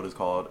 I forgot what it's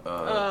called. The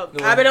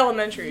Abbott one-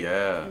 Elementary.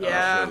 Yeah.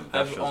 Yeah.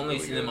 I've only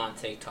seen him on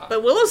TikTok.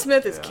 But Willow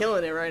Smith is Yeah.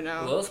 killing it right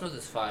now. Will Smith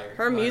is fire.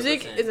 Her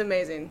music 100%. is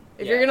amazing.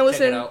 If Yeah, you're gonna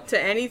check it listen out. to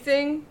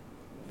anything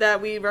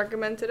that we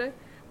recommend today,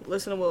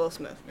 listen to Willow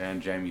Smith.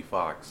 And Jamie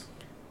Foxx.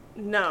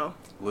 No,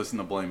 Listen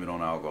to Blame It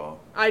on Alcohol.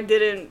 I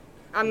didn't.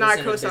 I'm not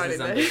Listen to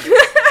co-signing Business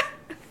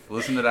that.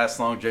 Listen to that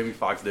song Jamie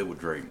Foxx did with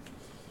Drake.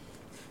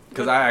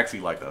 Because I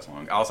actually like that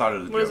song. Outside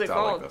of the What is jokes, it I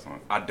like called? that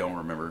song. I don't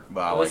remember,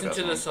 but I I like listened that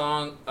to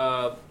song.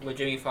 the song with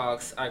Jimmy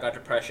Fox, I Got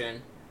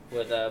Depression,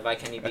 with by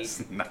Kenny B.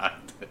 That's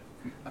not.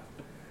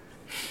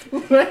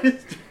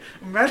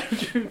 Imagine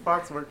Jamie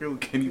Foxx working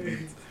with Kenny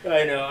Beats.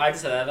 I know, I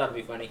just said that, that'd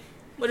be funny.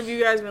 What have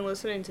you guys been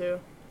listening to?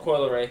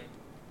 Coil Ray.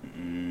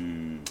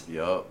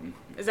 Yup.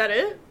 Is that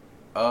it?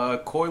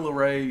 Coil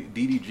Ray,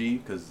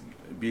 DDG, because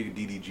big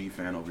DDG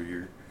fan over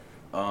here.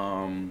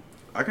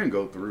 I can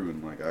go through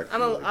and like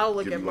actually. I'll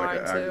look give at you, like, mine,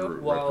 an too.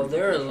 accurate While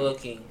they're representation.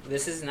 looking,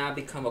 this has now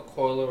become a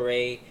Coil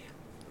Ray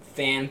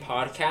fan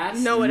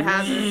podcast. No, it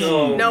hasn't.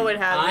 No. No, it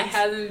hasn't. I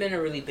haven't been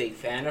a really big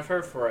fan of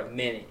her for a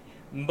minute,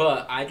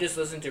 but I just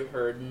listened to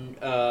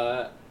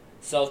her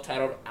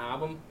self-titled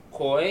album,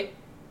 Koi.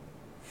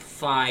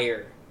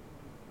 Fire.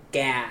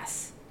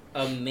 Gas.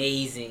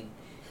 Amazing.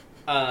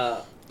 In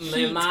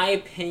Heat. my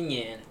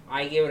opinion,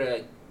 I give it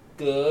a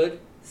good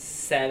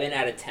 7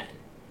 out of 10.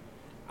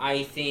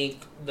 I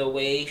think the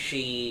way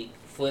she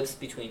flips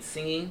between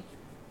singing,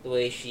 the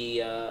way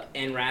she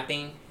and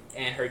rapping,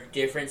 and her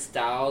different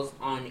styles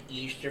on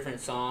each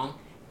different song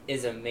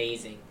is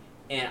amazing.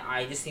 And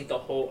I just think the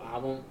whole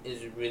album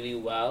is really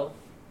well,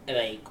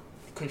 like,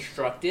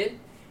 constructed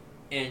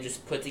and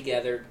just put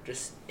together.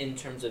 Just in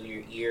terms of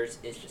your ears,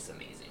 it's just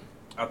amazing.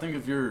 I think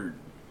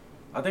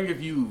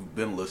if you've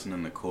been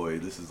listening to Koi,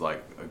 this is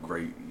like a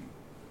great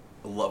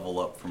level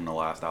up from the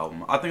last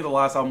album. I think the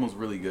last album was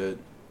really good.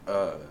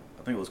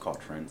 I think it was called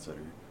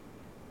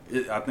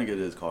Trendsetter. I think it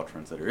is called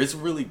Trendsetter. It's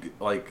really good.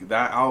 Like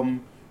that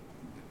album,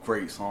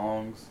 great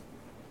songs,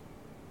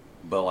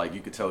 but like you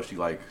could tell she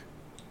like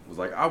was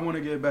like I want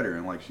to get better,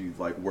 and like she's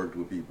like worked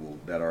with people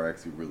that are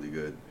actually really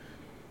good.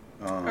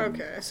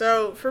 Okay,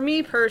 so for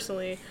me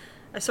personally,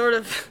 I sort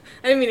of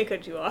I didn't mean to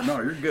cut you off.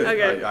 No, you're good.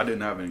 Okay. I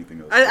didn't have anything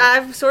else.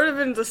 I've sort of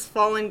been just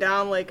falling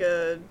down like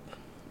a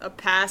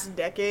past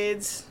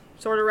decades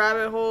sort of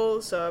rabbit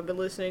hole. So I've been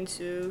listening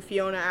to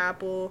Fiona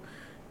Apple,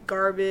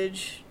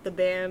 Garbage, the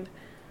band,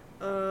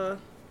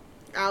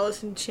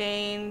 Alice in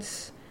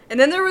Chains, and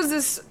then there was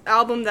this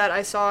album that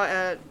I saw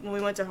at when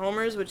we went to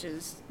Homer's, which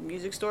is a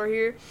music store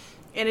here,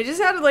 and it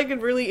just had like a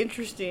really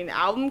interesting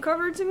album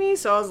cover to me.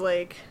 So I was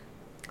like,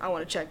 I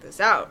want to check this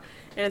out,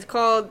 and it's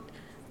called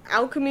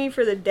Alchemy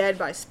for the Dead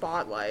by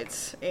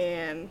Spotlights,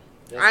 and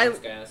That sounds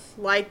gas.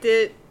 liked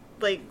it.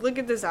 Like, look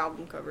at this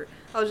album cover.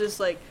 I was just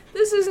like,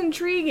 this is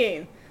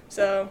intriguing.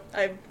 So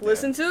I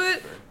listened to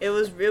it. It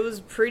was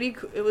pretty.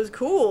 It was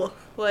cool.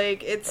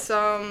 Like it's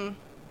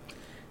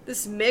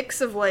this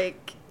mix of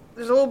like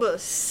there's a little bit of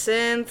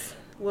synth,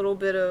 a little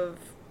bit of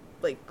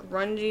like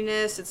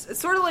grunginess. It's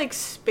sort of like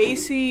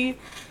spacey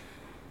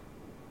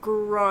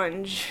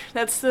grunge.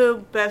 That's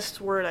the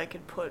best word I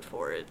could put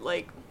for it.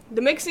 Like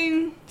the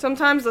mixing,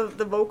 sometimes the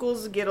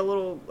vocals get a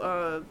little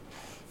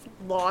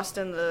lost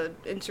in the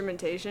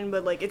instrumentation,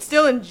 but like it's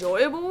still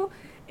enjoyable,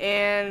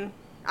 and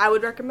I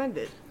would recommend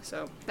it.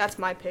 So that's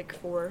my pick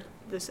for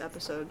this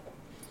episode.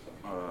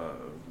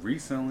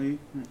 Recently,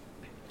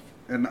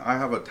 and I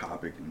have a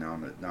topic now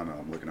that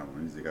I'm looking at my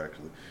music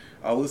actually.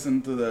 I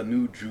listened to the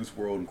new Juice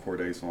WRLD and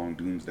Cordae song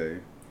Doomsday.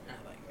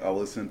 I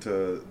listened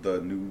to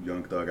the new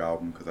Young Thug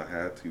album because I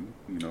had to,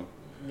 you know.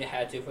 You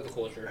had to for the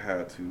culture. I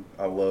had to.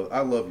 I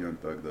love Young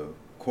Thug though.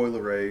 Coil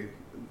Ray,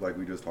 like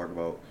we just talked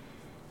about.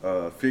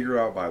 Figure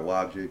Out by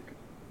Logic.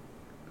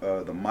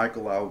 The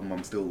Michael album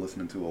I'm still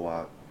listening to a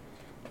lot.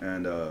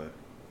 And a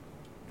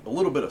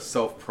little bit of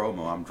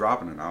self-promo. I'm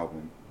dropping an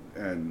album.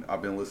 And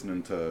I've been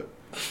listening to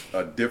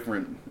a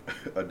different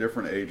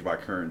age by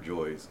Current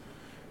Joys.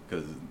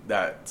 Because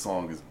that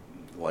song is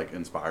like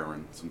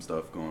inspiring some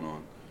stuff going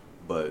on.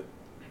 But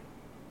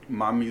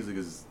my music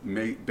is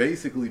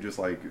basically just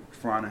like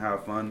trying to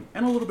have fun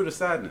and a little bit of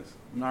sadness.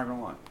 I'm not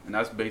gonna lie, and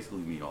that's basically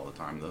me all the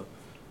time though.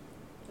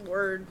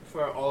 Word.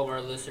 For all of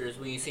our listeners,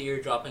 when you say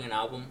you're dropping an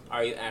album,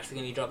 are you actually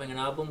going to be dropping an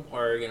album,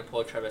 or are you going to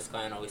pull Travis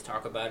Scott and always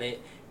talk about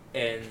it,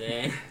 and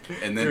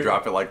then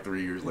drop it like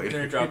 3 years later?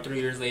 Then drop 3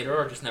 years later,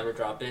 or just never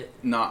drop it?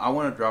 No, I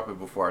want to drop it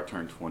before I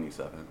turn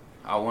 27.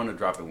 I want to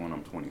drop it when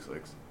I'm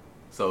 26.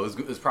 So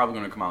it's probably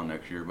going to come out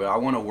next year, but I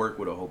want to work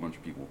with a whole bunch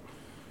of people.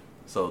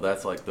 So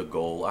that's like the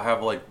goal. I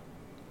have like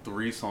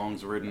 3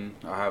 songs written.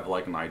 I have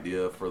like an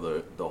idea for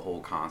the whole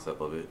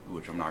concept of it,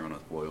 which I'm not going to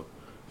spoil,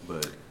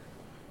 but...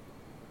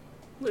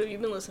 What have you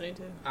been listening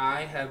to?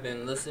 I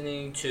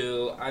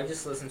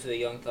just listened to the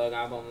Young Thug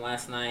album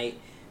last night.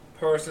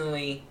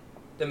 Personally,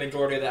 the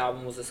majority of the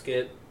album was a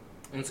skip.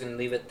 I'm just going to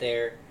leave it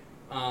there.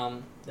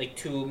 Like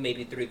 2,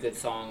 maybe 3 good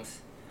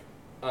songs.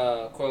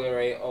 Coi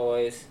Leray,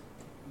 Always,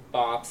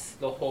 Bops,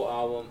 the whole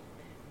album.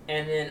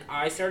 And then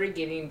I started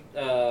getting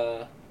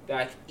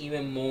back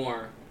even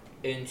more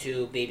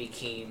into Baby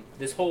Keem.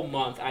 This whole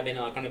month I've been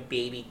like on a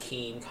Baby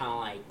Keem kind of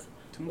like...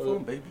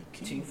 Tune Baby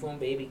Keem. Tune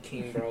Baby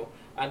Keem, bro.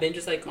 I've been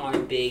just like on a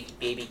big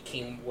Baby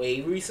Keem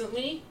wave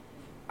recently.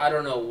 I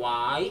don't know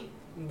why,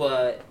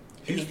 but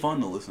he's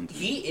fun to listen to.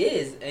 He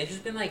is. And it's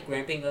just been like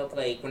ramping up.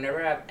 Like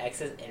whenever I have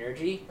excess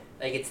energy,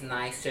 like it's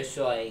nice just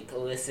to like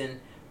listen,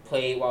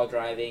 play while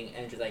driving,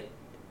 and just like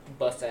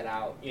bust that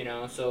out, you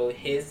know. So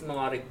his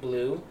Melodic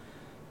Blue,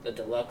 the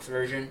deluxe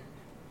version,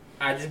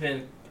 I've just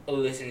been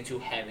listening to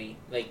heavy.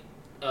 Like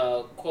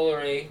Coi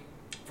Leray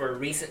for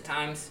recent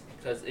times,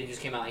 because it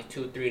just came out like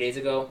 2-3 days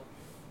ago.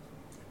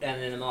 And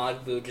then the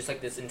Melodic Blue just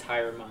like this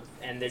entire month.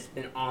 And it's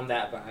been on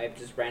that vibe,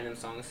 just random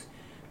songs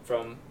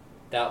from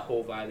that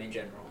whole vibe in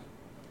general.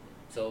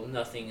 So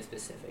nothing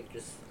specific,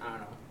 just, I don't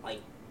know,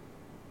 like,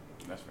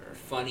 that's fair.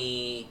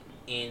 Funny,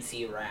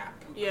 antsy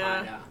rap.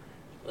 Yeah. Kinda.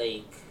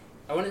 Like,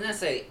 I wouldn't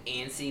necessarily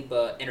say antsy,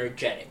 but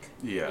energetic.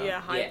 Yeah.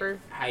 Yeah, hyper.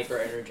 Yeah, hyper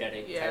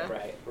energetic Yeah.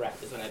 type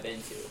rap is what I've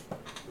been to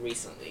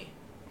recently.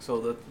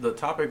 So the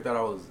topic that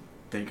I was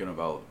thinking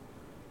about,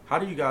 how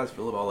do you guys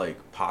feel about like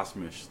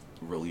posthumous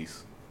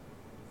releases?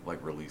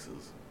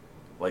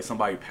 Like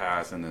somebody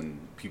passed and then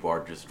people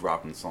are just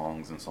dropping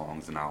songs and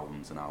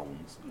albums and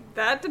albums.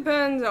 That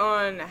depends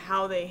on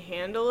how they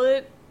handle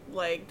it.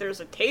 Like, there's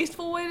a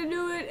tasteful way to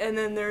do it, and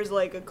then there's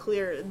like a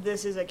clear,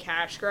 this is a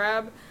cash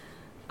grab.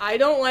 I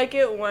don't like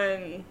it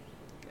when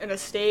an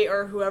estate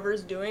or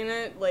whoever's doing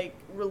it, like,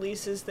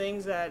 releases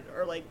things that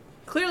are like,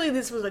 clearly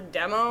this was a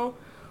demo,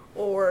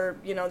 or,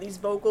 you know, these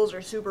vocals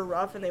are super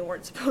rough and they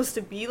weren't supposed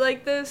to be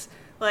like this.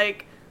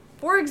 Like,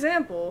 for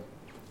example,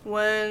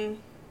 when...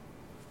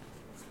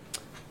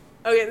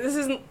 Okay, this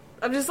isn't...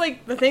 I'm just,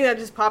 like, the thing that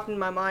just popped in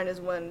my mind is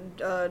when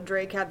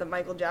Drake had the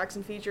Michael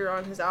Jackson feature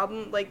on his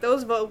album. Like,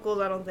 those vocals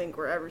I don't think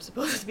were ever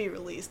supposed to be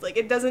released. Like,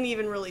 it doesn't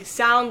even really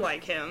sound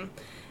like him.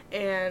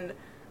 And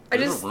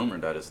There's a rumor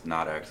that it's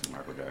not actually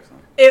Michael Jackson.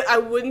 I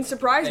wouldn't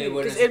surprise me,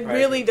 because it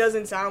really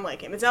doesn't sound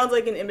like him. It sounds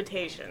like an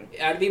imitation.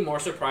 I'd be more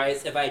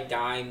surprised if I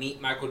die, meet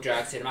Michael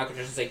Jackson, and Michael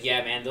Jackson's like,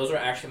 yeah, man, those are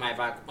actually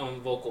my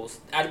vocals.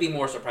 I'd be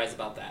more surprised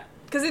about that.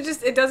 Because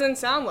it doesn't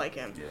sound like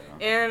him.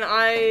 Yeah. And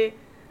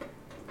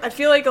I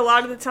feel like a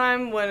lot of the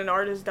time when an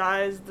artist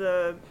dies,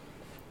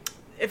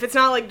 if it's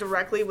not like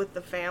directly with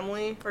the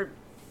family or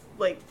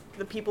like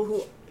the people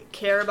who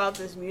care about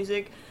this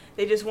music,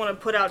 they just want to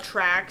put out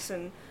tracks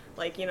and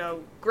like, you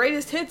know,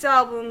 greatest hits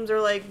albums, or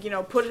like, you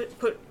know,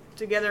 put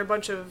together a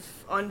bunch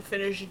of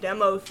unfinished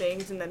demo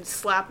things and then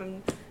slap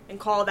them and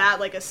call that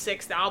like a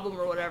 6th album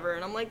or whatever.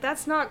 And I'm like,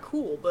 that's not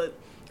cool. But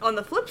on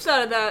the flip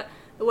side of that,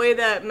 the way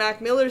that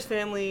Mac Miller's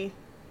family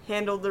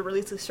handled the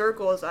release of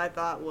Circles, I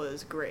thought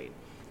was great.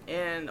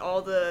 And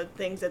all the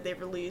things that they've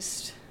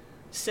released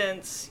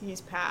since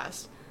he's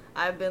passed,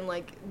 I've been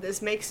like,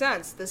 this makes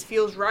sense. This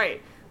feels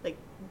right. Like,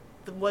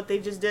 what they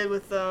just did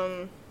with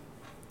the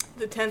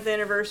 10th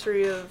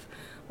anniversary of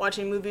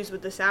watching movies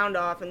with the sound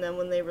off, and then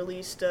when they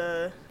released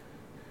I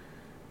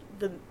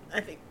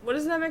think, what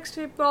is that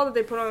mixtape called that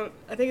they put on?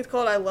 I think it's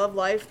called I Love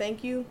Life,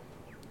 Thank You.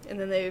 And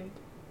then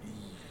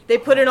they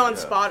put it on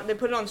they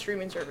put it on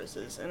streaming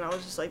services, and I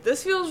was just like,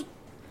 this feels...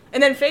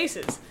 And then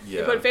Faces.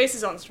 Yeah. They put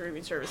Faces on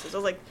streaming services. I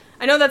was like,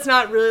 I know that's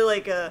not really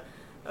like a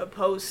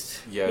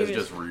post... Yeah, it's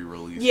just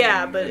re-releasing.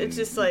 Yeah, but it's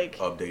just like...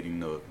 updating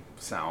the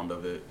sound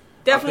of it.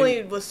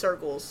 Definitely with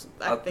Circles.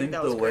 I think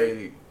that was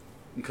great.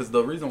 Because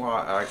the reason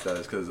why I asked that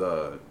is because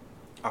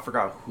I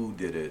forgot who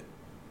did it.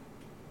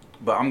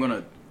 But I'm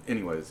going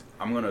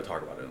to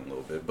talk about it in a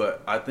little bit.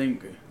 But I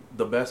think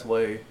the best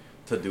way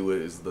to do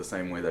it is the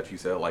same way that you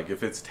said. Like,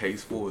 if it's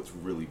tasteful, it's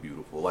really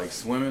beautiful. Like,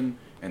 Swimming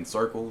and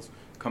Circles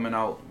coming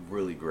out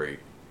really great.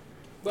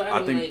 But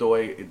I think the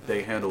way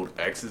they handled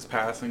X's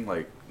passing,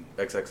 like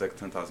XXX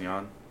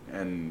Tentacion,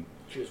 and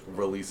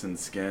releasing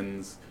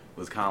Skins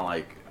was kind of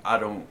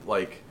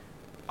like,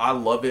 I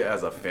love it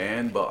as a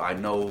fan, but I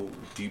know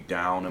deep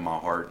down in my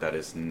heart that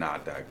it's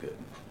not that good.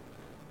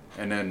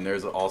 And then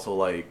there's also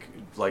like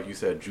you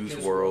said, Juice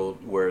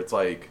WRLD, where it's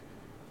like,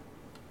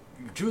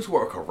 Juice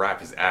WRLD could rap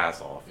his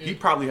ass off. He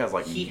probably has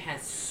like he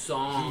has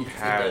songs he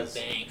has, to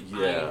the bank. yeah.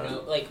 I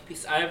know, like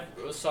I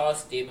saw a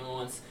statement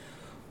once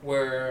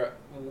where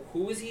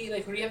who was he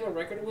like? Who do you have a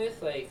record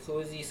with? Like who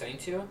was he signed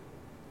to?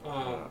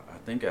 I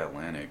think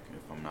Atlantic,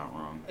 if I'm not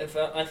wrong. If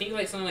I think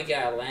like something like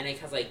Atlantic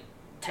has like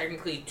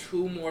technically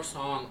two more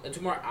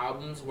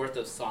albums worth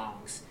of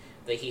songs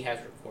that he has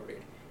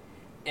recorded,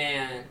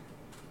 and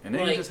then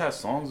like, he just has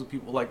songs with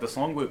people like the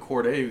song with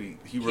Cordae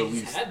he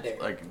released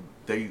like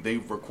they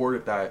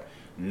recorded that,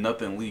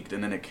 nothing leaked,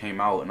 and then it came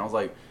out, and I was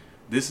like,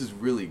 this is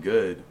really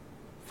good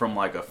from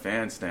like a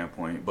fan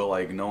standpoint, but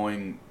like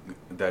knowing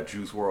that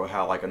Juice WRLD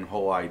had like a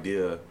whole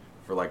idea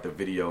for like the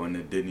video and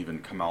it didn't even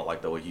come out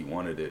like the way he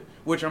wanted it,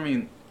 which I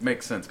mean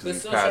makes sense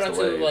because he's passed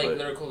away. To, like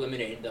Lyrical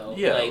Lemonade though,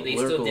 yeah, like they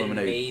Lyrical still did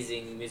Lemonade an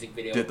amazing music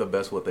video. Did the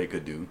best what they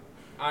could do.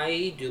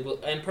 I do,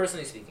 and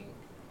personally speaking,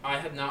 I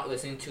have not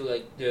listened to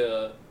like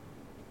the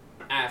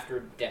after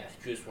death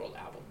Juice WRLD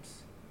albums.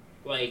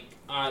 Like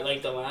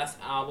the last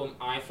album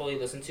I fully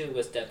listened to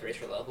was Death Race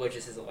for Love, which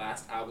is his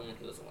last album when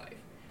he was alive.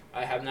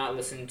 I have not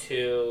listened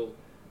to.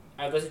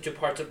 I've listened to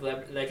parts of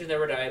Legends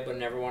Never Die, but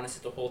never want to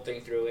sit the whole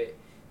thing through it.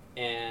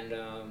 And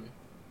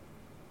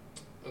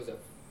what was it?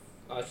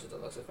 Oh, it's just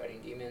Alexa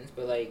Fighting Demons.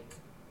 But like,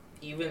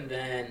 even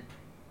then,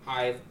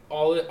 all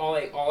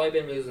I've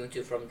been listening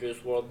to from Juice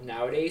WRLD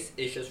nowadays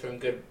is just from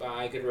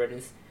Goodbye, Good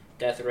Riddance,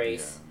 Death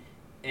Race,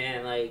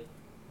 and like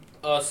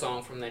a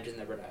song from Legends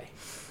Never Die.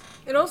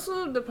 It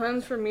also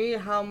depends for me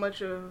how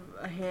much of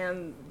a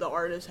hand the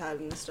artist had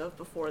in the stuff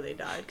before they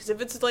died. Because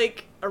if it's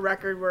like a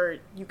record where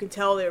you can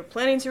tell they were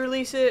planning to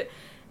release it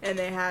and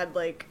they had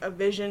like a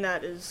vision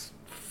that is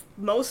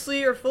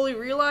mostly or fully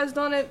realized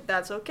on it,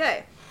 that's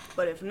okay.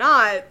 But if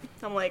not,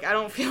 I'm like, I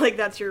don't feel like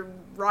that's your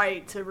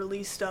right to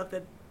release stuff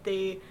that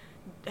they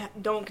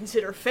don't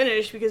consider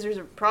finished, because there's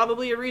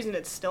probably a reason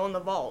it's still in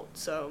the vault.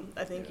 So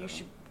I think you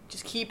should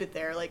just keep it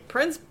there. Like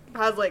Prince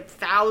has like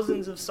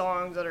thousands of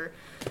songs that are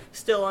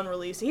still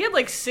unreleased. He had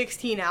like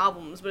 16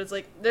 albums, but it's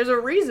like there's a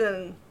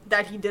reason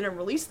that he didn't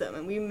release them,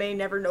 and we may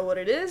never know what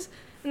it is,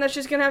 and that's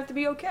just gonna have to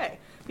be okay,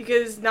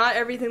 because not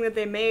everything that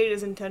they made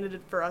is intended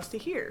for us to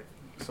hear.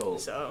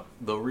 So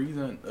the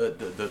reason,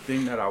 the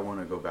thing that I want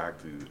to go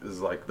back to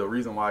is like the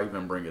reason why I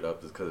even bring it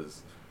up is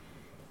because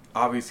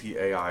obviously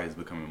AI is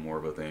becoming more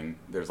of a thing.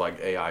 There's like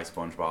AI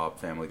SpongeBob,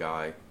 Family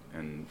Guy,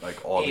 and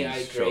like all AI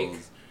these Drake.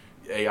 shows.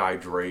 AI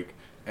Drake.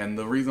 And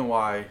the reason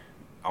why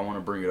I want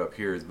to bring it up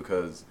here is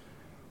because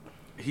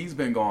he's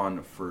been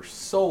gone for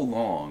so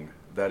long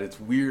that it's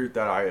weird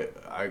that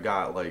I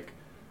got like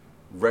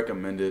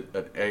recommended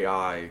an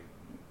AI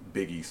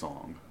Biggie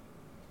song.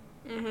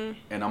 Mm-hmm.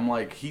 And I'm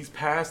like, he's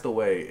passed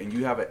away and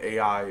you have an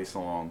AI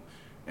song,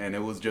 and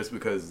it was just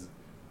because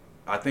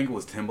I think it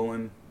was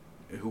Timbaland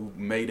who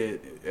made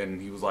it,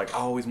 and he was like, I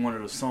always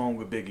wanted a song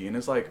with Biggie. And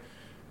it's like,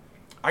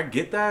 I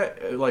get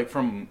that, like,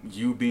 from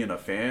you being a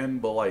fan,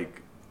 but,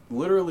 like,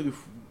 literally,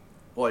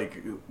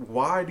 like,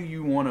 why do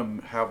you want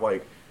to have,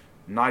 like,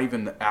 not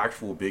even the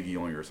actual Biggie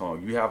on your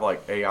song? You have,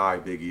 like, AI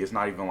Biggie. It's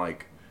not even,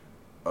 like,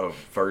 a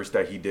verse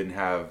that he didn't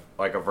have,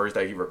 like, a verse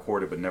that he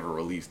recorded but never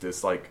released.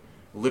 It's, like,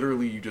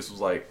 literally you just was,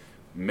 like,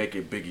 make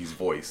it Biggie's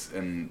voice,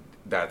 and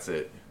that's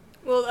it.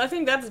 Well, I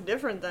think that's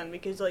different then,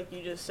 because like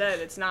you just said,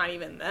 it's not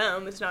even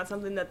them. It's not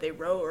something that they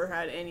wrote or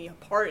had any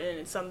part in.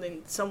 It's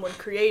something someone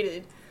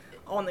created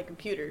on the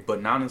computer.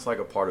 But now it's like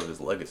a part of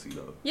his legacy,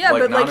 though. Yeah,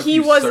 like, but like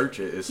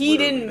he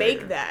didn't make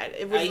there. that.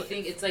 It was. I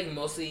think it's like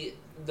mostly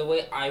the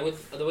way I'm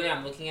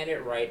looking at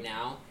it right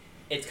now.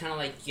 It's kind of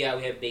like, yeah,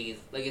 we have Biggie's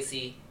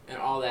legacy and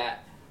all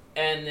that,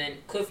 and then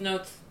Cliff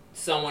Notes.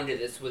 Someone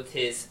did this with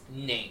his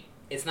name.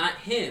 It's not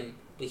him,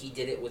 but he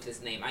did it with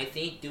his name. I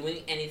think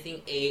doing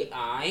anything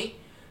AI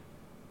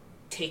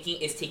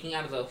taking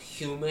out of the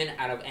human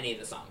out of any of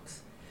the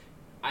songs.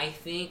 I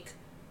think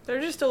they're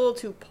just a little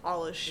too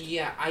polished.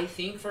 Yeah, I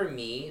think for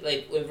me,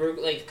 like, if we're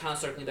like kind of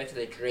circling back to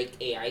the Drake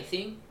AI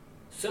thing,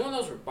 some of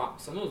those were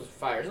bombs, some of those were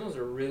fire, some of those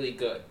were really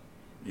good.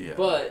 Yeah.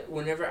 But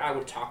whenever I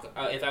would talk,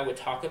 if I would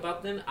talk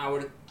about them, I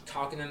would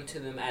talk to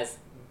them as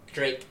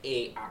Drake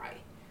AI.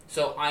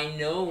 So I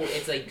know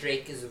it's like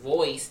Drake's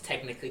voice,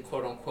 technically,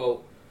 quote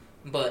unquote,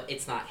 but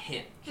it's not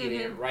him. He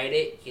didn't write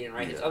it. He didn't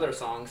write his other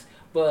songs.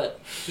 But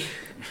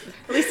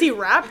at least he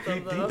rapped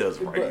them, though. He does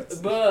write.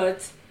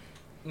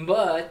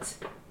 But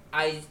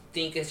I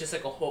think it's just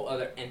like a whole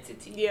other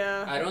entity.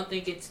 Yeah. I don't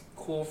think it's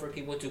cool for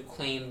people to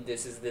claim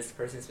this is this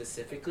person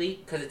specifically,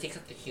 because it takes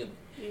out the human.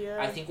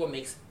 Yeah. I think what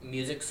makes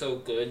music so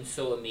good,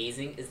 so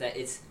amazing, is that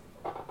it's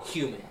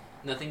human.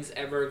 Nothing's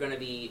ever gonna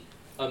be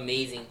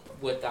amazing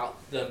without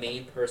the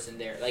main person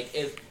there. Like,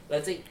 if,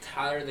 let's say,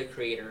 Tyler, the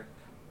Creator,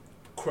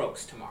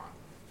 croaks tomorrow,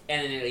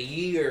 and in a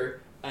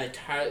year, a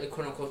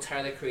quote-unquote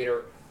Tyler, the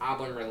Creator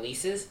album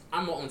releases,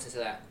 I'm open to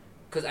that.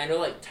 Because I know,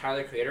 like,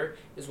 Tyler, the Creator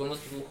is one of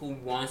those people who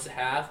wants to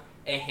have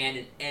a hand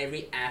in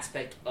every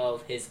aspect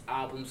of his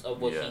albums,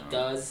 of what he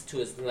does, to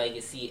his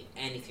legacy,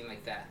 anything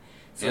like that.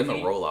 So and the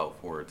rollout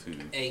for it, too.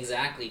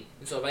 Exactly.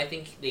 And so if I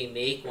think they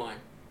make one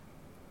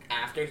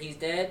after he's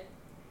dead,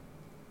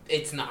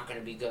 it's not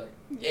gonna be good.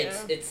 Yeah.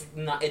 It's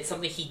not. It's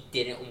something he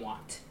didn't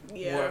want.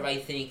 Yeah. Or if I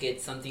think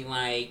it's something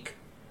like,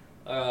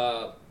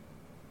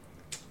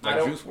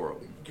 Like Juice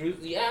WRLD.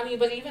 Yeah, I mean,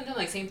 but even then,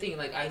 like, same thing.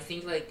 Like, I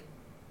think, like,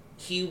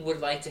 he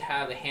would like to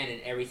have a hand in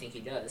everything he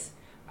does.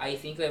 I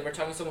think that if we're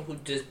talking to someone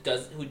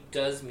who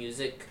does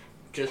music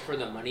just for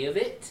the money of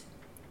it,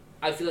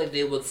 I feel like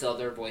they would sell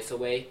their voice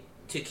away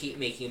to keep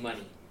making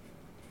money.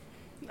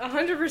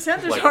 100%.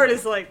 There's Like-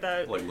 artists like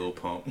that. Like Lil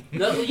Pump.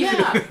 No,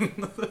 yeah.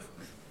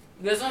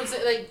 That's what I'm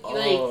saying.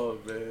 Oh,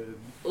 man.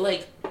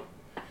 Like,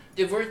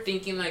 if we're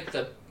thinking, like,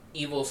 the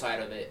evil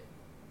side of it,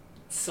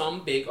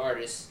 some big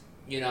artists,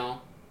 you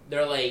know,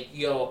 they're like,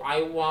 yo,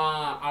 I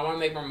want to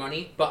make more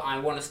money, but I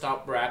want to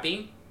stop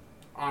rapping,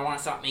 or I want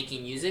to stop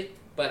making music,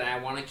 but I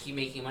want to keep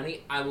making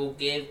money. I will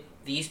give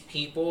these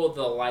people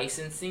the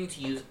licensing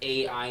to use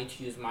AI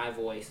to use my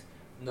voice.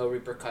 No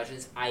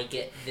repercussions. I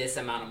get this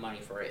amount of money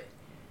for it.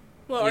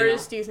 What You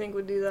artists know? do you think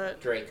would do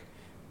that? Drake.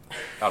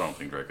 I don't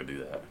think Drake could do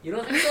that. You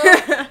don't think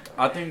so?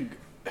 I think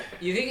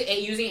You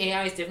think using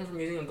AI is different from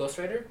using a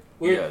ghostwriter?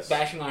 We're Yes.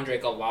 bashing on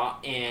Drake a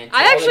lot, and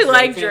I actually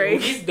like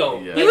Drake. He's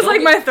dope. Yeah. He was don't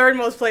like get- my third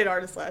most played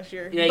artist last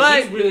year. Yeah,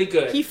 but he's really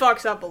good. he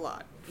fucks up a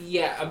lot.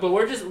 Yeah, but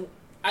we're just...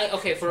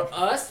 Okay, for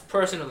us,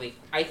 personally,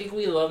 I think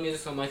we love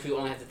music so much we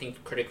only have to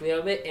think critically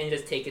of it and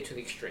just take it to the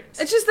extremes.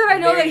 It's just that I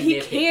know Very that he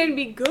nitpicky. can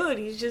be good.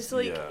 He's just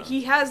like, Yeah.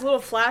 he has little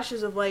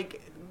flashes of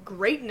like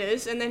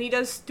greatness and then he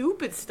does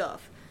stupid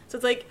stuff. So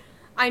it's like,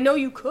 I know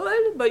you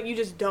could, but you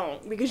just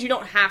don't because you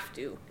don't have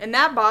to. And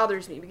that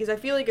bothers me because I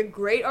feel like a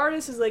great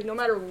artist is like, no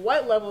matter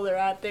what level they're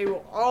at, they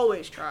will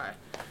always try.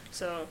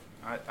 So,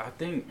 I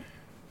think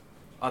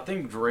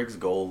Drake's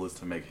goal is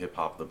to make hip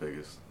hop the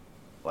biggest,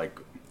 like,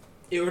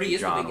 It already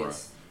is genre. the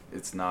biggest.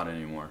 It's not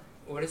anymore.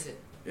 What is it?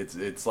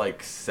 It's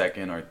like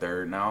second or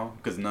third now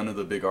because none of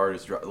the big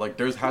artists like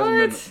there what? hasn't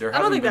been there I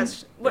don't hasn't think been,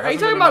 that's. there What, are you hasn't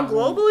talking been a about number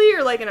one- globally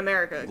or like in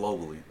America?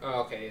 globally.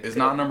 Oh, okay. It's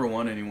not number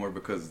one anymore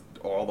because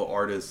all the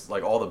artists,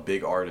 like all the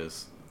big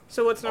artists,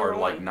 So what's number are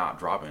one? like not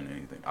dropping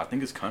anything. I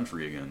think it's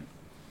country again.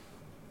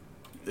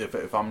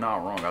 If I'm not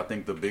wrong, I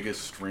think the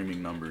biggest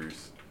streaming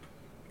numbers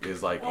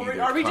is like Are we,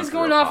 either are we just country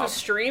or going off pop. of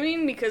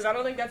streaming? Because I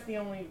don't think that's the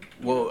only.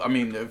 Well, I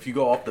mean, if you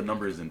go off the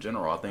numbers in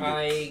general, I think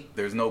I-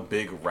 there's no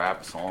big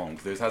rap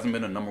songs. There hasn't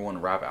been a number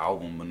one rap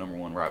album, a number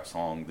one rap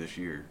song this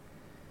year.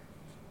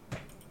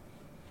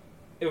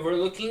 If we're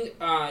looking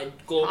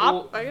global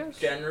Pop, I guess.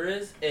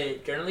 genres,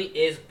 it generally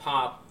is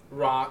pop,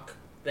 rock,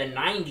 the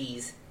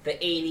 90s, the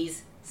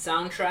 80s,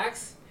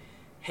 soundtracks,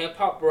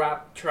 hip-hop,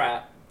 rap,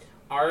 trap,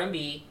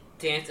 R&B,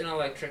 dance and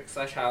electric /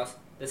 house,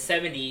 the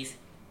 70s,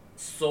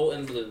 soul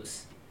and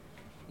blues.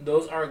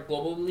 Those are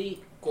globally,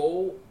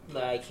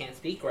 I can't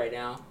speak right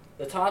now,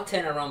 the top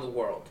 10 around the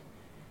world.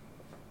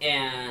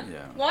 And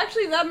Yeah. Well,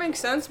 actually, that makes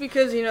sense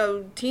because, you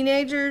know,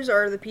 teenagers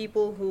are the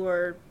people who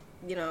are,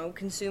 you know,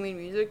 consuming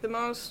music the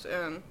most.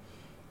 And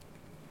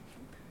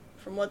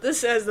from what this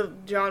says, the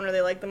genre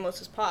they like the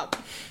most is pop.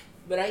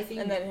 but I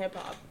think And then hip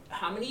hop.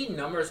 how many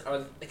numbers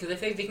are, because I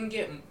think they can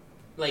get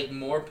like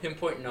more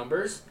pinpoint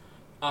numbers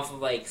off of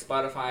like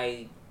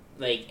Spotify,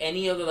 like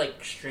any other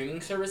like streaming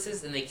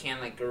services than they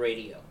can like a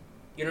radio.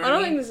 You know I what don't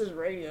I mean? think this is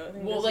radio. I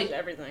think Well, this like- is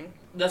everything.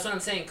 That's what I'm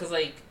saying, because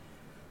like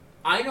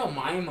I know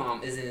my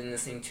mom isn't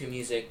listening to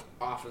music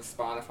off of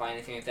Spotify,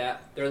 anything like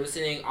that. They're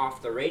listening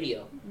off the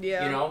radio.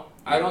 Yeah. You know,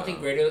 I don't Yeah.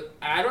 think radio.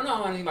 I don't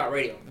know anything about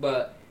radio,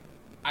 but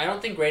I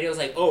don't think radio is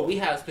like, oh, we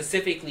have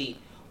specifically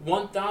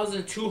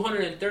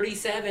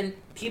 1,237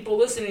 people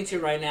listening to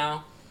right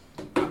now.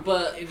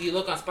 But if you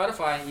look on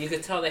Spotify, you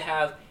can tell they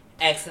have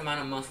X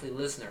amount of monthly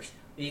listeners.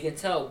 You can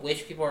tell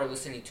which people are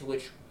listening to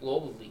which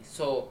globally.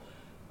 So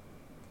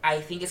I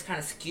think it's kind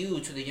of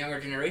skewed to the younger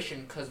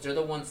generation because they're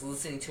the ones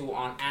listening to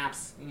on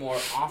apps more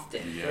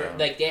often. Yeah.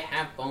 Like they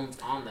have phones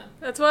on them.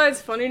 That's why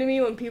it's funny to me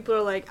when people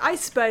are like,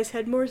 Ice Spice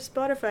had more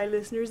Spotify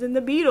listeners than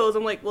the Beatles.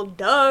 I'm like, well,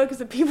 duh, because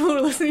the people who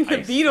are listening to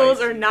Ice the Beatles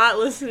Spice. are not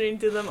listening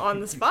to them on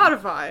the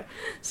Spotify.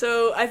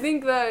 So I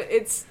think that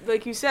it's,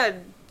 like you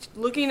said,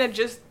 looking at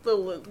just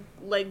the,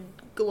 like,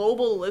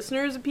 global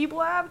listeners that people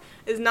have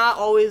is not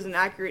always an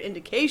accurate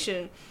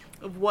indication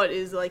of what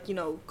is, like, you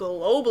know,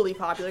 globally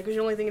popular, because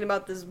you're only thinking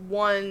about this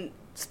one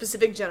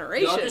specific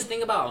generation. Y'all just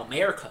think about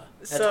America.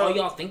 That's So- all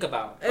y'all think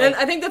about. And then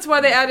I think that's why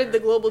they added the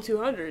Global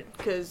 200,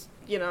 because,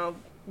 you know,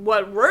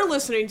 what we're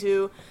listening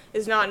to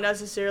is not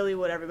necessarily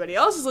what everybody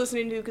else is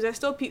listening to, because I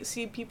still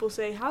see people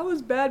say, how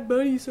is Bad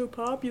Bunny so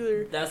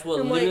popular? That's what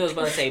I'm literally like- was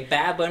about to say.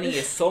 Bad Bunny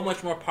is so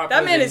much more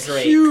popular That man than is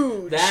Drake.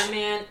 huge. That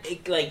man,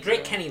 like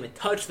Drake can't even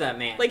touch that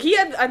man. Like,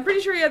 I'm pretty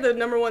sure he had the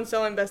 #1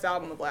 selling best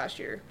album of last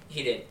year.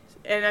 He did.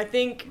 And I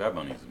think, Bad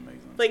Bunny's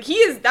amazing. like,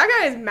 that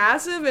guy is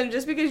massive, and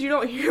just because you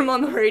don't hear him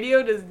on the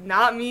radio does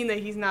not mean that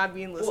he's not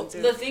being Well,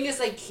 listened the to. thing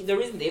is, like, the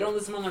reason they don't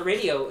listen on the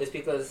radio is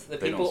because the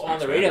They people don't on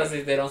the speak radio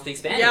Spanish. they don't speak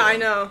Spanish. Yeah, I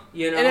know.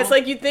 You know, And it's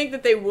like you'd think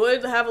that they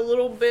would have a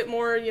little bit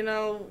more, you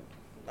know,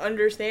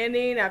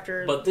 understanding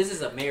after. But this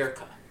is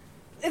America.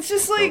 It's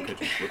just Bro, like, could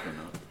you flip or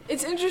not?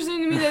 it's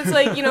interesting to me that it's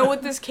like, you know,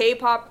 with this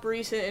K-pop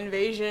recent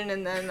invasion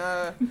and then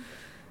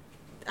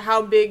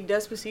how big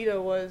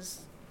Despacito was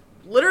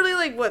literally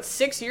like what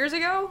 6 years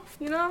ago.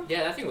 You know?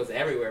 Yeah, that thing was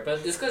everywhere.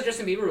 But just because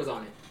Justin Bieber was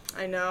on it.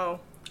 I know.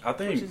 I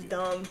think Which is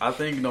dumb. I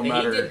think no And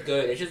matter he did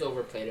good. It's just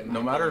overplayed in my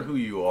no matter opinion.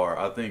 who you are,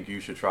 I think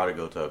you should try to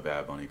go to a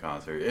Bad Bunny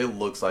concert. It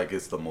looks like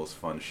it's the most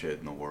fun shit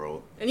in the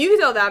world. And you can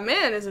tell that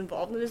man is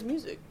involved in his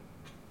music.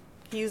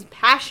 He's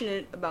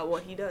passionate about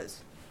what he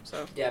does.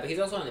 So. Yeah, but he's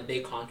also in a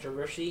big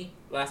controversy.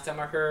 Last time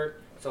I heard.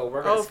 So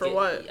we're gonna For skip,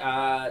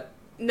 what?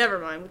 Never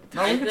mind.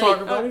 No, we can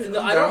talk about it. No,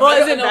 I'm I don't, down. Well, I is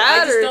don't it know.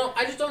 bad, or-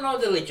 I just don't know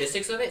the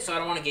logistics of it, so I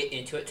don't want to get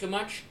into it too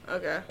much.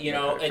 Okay. You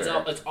know, Okay, it's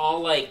fair.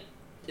 all like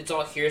it's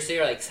all hearsay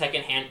or like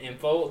secondhand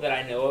info that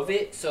I know of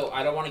it, so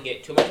I don't want to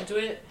get too much into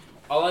it.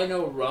 All I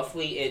know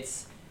roughly,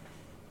 it's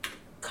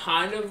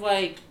kind of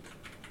like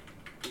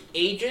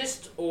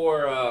ageist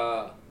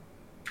or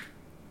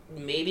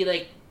maybe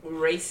like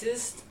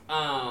racist.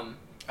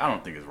 I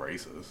don't think it's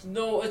racist.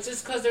 No, it's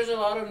just because there's a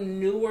lot of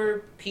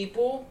newer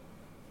people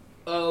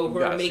who You are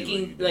gotta see what making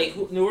you do.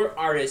 like newer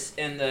artists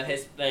in the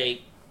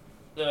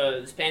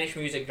Spanish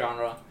music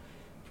genre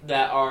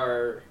that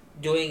are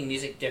doing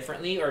music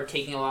differently or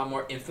taking a lot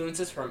more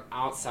influences from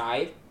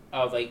outside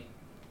of like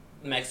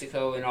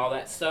Mexico and all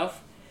that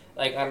stuff,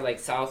 like out of like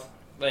South,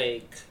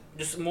 like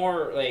just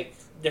more like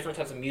different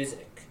types of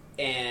music.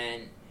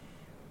 And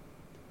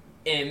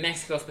in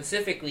Mexico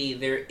specifically,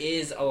 there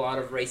is a lot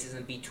of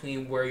racism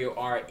between where you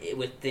are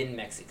within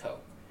Mexico.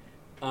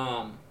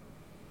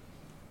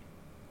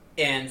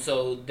 And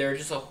so there's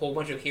just a whole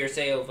bunch of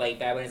hearsay of like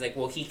Bad Bunny's like,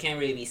 well, he can't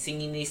really be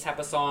singing these type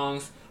of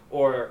songs,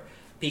 or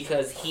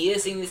because he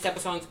is singing these type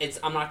of songs,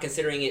 I'm not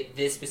considering it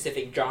this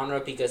specific genre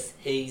because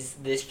he's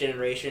this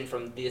generation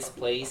from this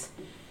place.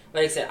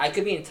 Like I said, I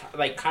could be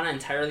kind of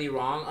entirely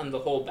wrong on the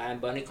whole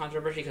Bad Bunny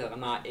controversy because I'm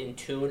not in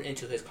tune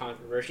into his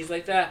controversies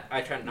like that.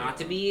 I try not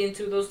to be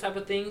into those type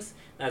of things.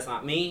 That's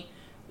not me.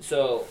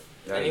 So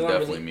That is anyone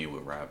definitely really, me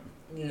with rap.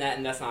 and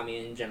that's not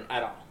me in general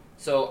at all.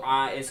 So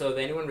if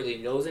anyone really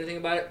knows anything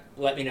about it,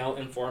 let me know,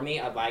 inform me.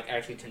 I'd like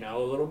actually to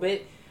know a little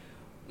bit,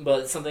 but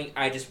it's something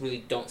I just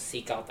really don't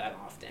seek out that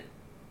often.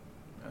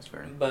 That's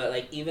fair. But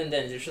like even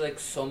then, there's like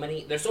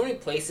there's so many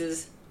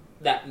places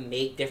that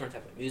make different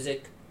type of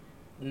music.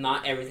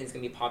 Not everything's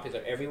gonna be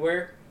popular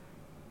everywhere,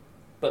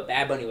 but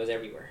Bad Bunny was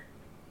everywhere.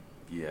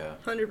 Yeah.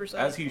 100%.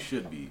 As he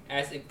should be.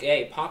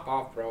 Hey, pop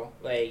off, bro!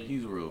 Like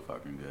He's real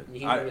fucking good.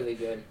 he's really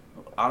good.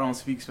 I don't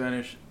speak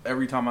Spanish.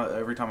 Every time I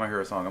hear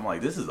a song, I'm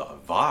like, this is a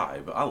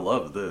vibe. I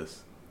love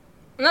this.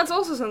 And that's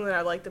also something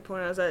I'd like to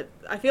point out is that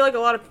I feel like a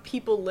lot of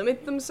people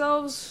limit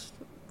themselves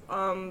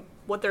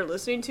what they're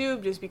listening to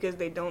just because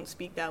they don't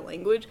speak that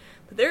language.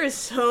 But there is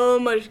so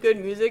much good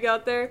music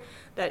out there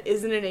that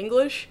isn't in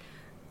English.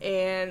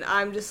 And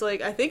I'm just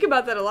like, I think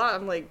about that a lot.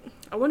 I'm like,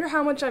 I wonder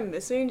how much I'm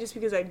missing just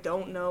because I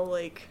don't know,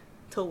 like,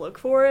 to look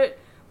for it.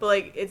 But,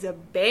 like, it's a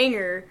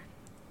banger.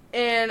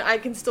 And I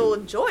can still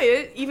enjoy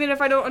it, even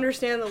if I don't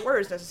understand the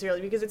words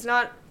necessarily. Because it's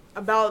not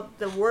about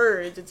the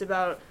words, it's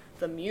about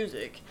the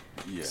music.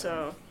 Yeah.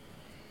 So,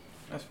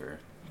 That's fair.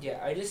 Yeah,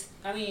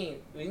 I mean,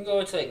 we can go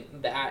into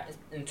like that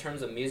in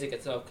terms of music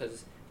itself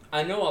because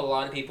I know a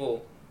lot of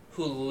people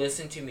who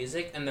listen to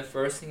music and the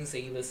first things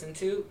they listen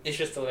to is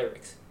just the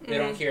lyrics. They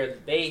don't hear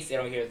the bass, they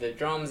don't hear the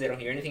drums, they don't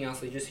hear anything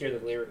else. They just hear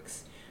the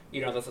lyrics.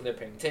 You know, that's what they're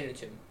paying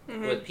attention to.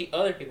 With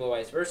other people,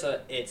 vice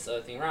versa, it's the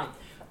other thing around.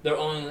 They're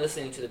only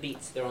listening to the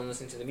beats. They're only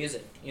listening to the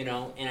music. You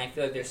know, and I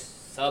feel like there's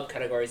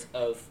subcategories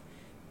of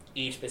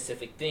each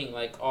specific thing.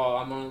 Like, oh,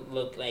 I'm gonna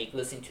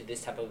listen to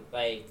this type of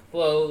like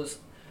flows.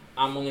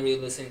 I'm only really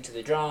listening to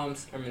the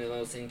drums. I'm really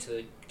listening to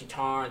the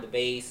guitar, the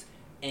bass,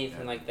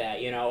 anything like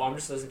that. You know, I'm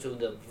just listening to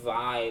the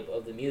vibe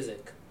of the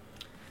music.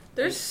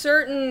 there's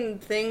certain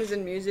things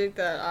in music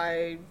that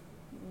I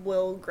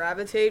will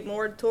gravitate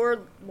more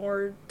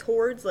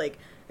towards. Like,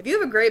 if you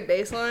have a great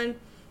bass line,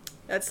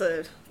 that's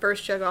the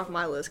first check off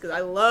my list because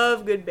I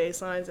love good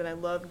bass lines and I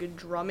love good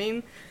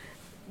drumming.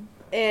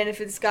 And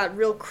if it's got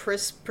real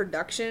crisp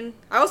production,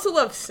 I also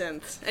love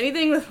synths.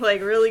 Anything with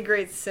like really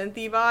great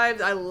synthy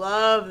vibes, I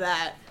love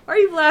that. Why are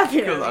you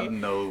laughing Because I at me?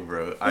 know,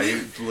 bro. I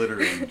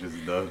literally just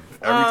know.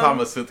 Every time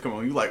a synth come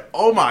on, you like,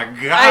 oh my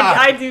god.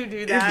 I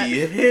do that. Is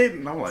he a hit?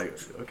 And I'm like,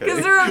 okay.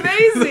 Because they're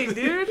amazing,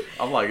 dude.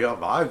 I'm like, yeah,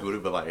 vibes with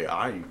it, but like,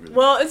 I ain't really.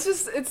 Well, it's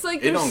like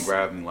it there's- don't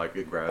grab me like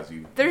it grabs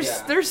you.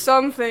 There's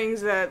some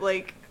things that,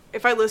 like,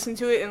 if I listen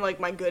to it in, like,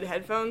 my good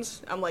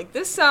headphones, I'm like,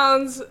 this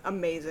sounds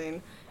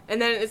amazing.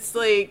 And then it's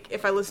like,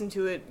 if I listen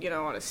to it, you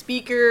know, on a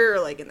speaker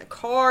or, like, in the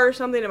car or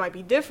something, it might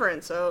be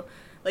different. So,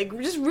 like,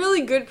 just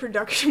really good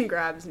production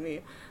grabs me.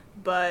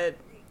 But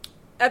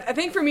I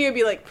think for me, it'd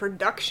be, like,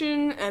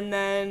 production and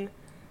then,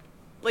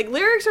 like,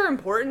 lyrics are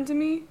important to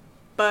me,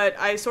 but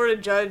I sort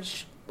of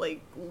judge,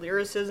 like,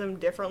 lyricism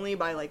differently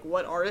by, like,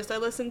 what artist I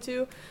listen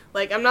to.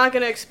 Like, I'm not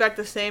going to expect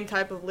the same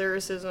type of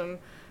lyricism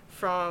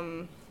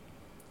from...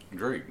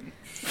 Drake.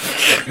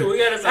 We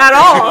gotta stop At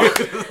all.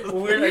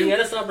 You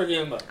gotta stop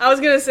bringing him up. I was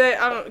gonna say,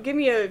 give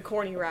me a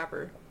corny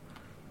rapper.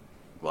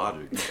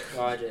 Logic.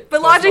 Logic.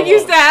 But Logic Post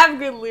used to Malone. have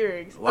good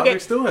lyrics. Logic Okay,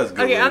 still has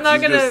good okay, I'm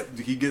lyrics. not It's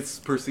just, he gets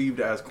perceived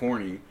as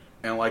corny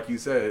And like you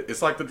said,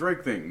 it's like the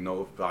Drake thing.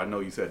 No, I know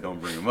you said don't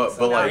bring him up,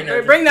 but now like you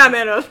know- Bring that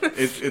man up.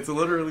 it's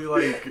literally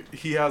like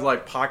he has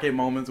like pocket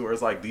moments where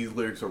it's like these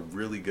lyrics are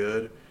really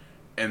good,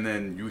 and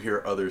then you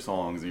hear other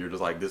songs and you're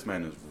just like, this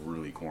man is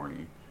really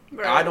corny.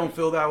 Right. I don't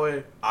feel that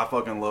way. I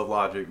fucking love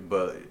Logic,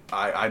 but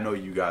I know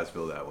you guys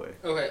feel that way.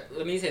 Okay,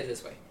 let me say it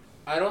this way.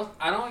 I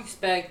don't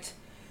expect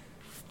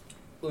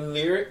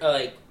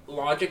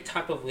Logic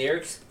type of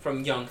lyrics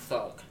from Young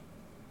Thug.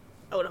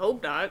 I would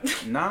hope not.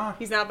 Nah.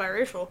 He's not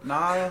biracial.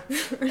 Nah,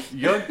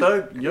 Young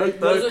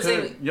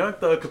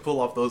Thug could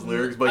pull off those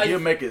lyrics, but he'll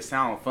make it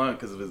sound fun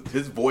because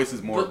his voice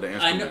is more of the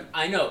instrument.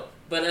 I know,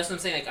 but that's what I'm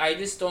saying. Like, I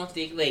just don't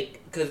think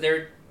because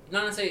they're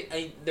not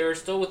necessarily they're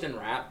still within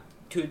rap,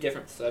 two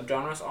different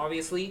subgenres,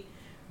 obviously,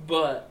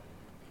 but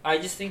I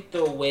just think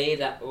the way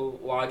that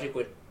Logic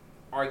would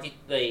argue,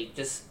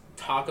 just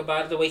talk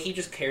about it, the way he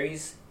just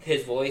carries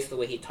his voice, the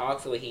way he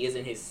talks, the way he is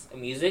in his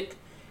music,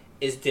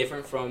 is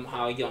different from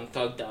how Young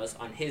Thug does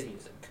on his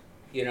music,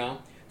 you know?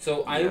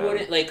 So I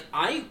wouldn't,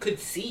 I could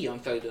see Young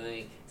Thug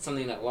doing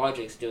something that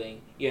Logic's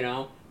doing, you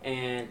know?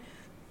 And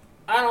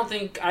I don't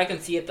think I can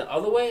see it the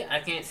other way. I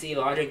can't see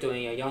Logic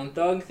doing a Young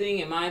Thug thing,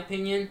 in my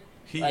opinion.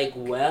 Yeah,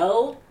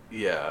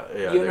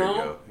 there you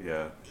go.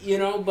 Yeah. You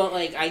know, but,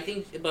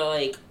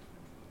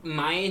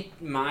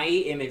 my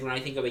image when I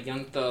think of a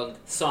Young Thug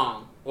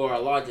song or a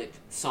Logic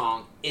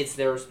song, it's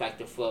their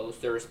respective flows,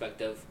 their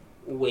respective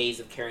ways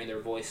of carrying their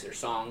voice, their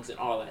songs, and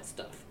all that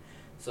stuff.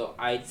 So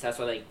that's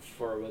why,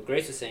 for what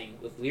Grace was saying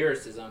with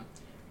lyricism,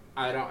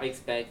 I don't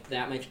expect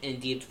that much in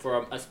deep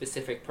from a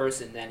specific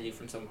person than I do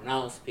from someone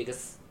else,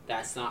 because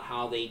that's not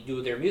how they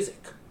do their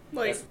music.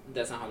 That's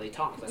not how they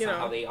talk. That's not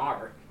how they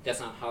are. That's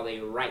not how they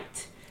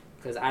write.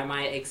 Because I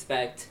might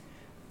expect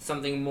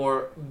something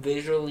more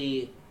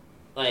visually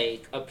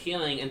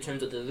appealing in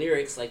terms of the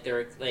lyrics,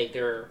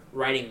 they're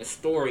writing the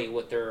story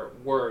with their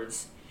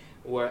words,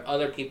 where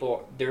other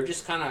people they're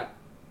just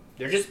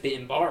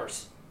spitting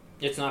bars.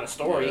 It's not a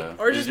story. Yeah.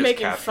 Or just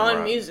making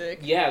fun music.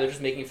 Yeah, they're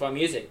just making fun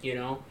music, you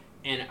know?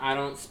 And I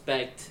don't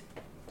expect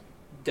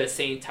the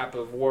same type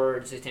of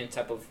words, the same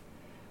type of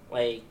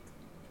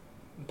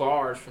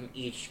bars from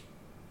each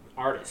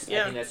artist.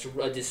 Yeah. I think that's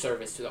a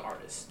disservice to the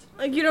artist.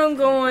 You don't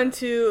go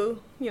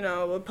into,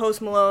 a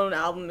Post Malone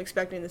album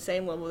expecting the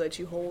same level that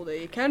you hold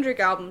a Kendrick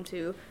album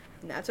to,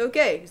 and that's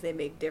okay, because they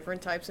make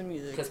different types of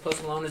music. Because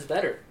Post Malone is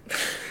better.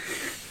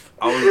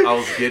 I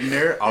was getting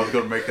there. I was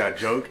going to make that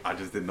joke. I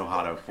just didn't know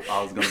how to.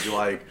 I was going to be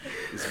like,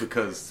 it's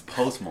because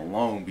Post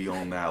Malone be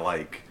on that,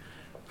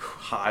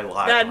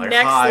 highlight. That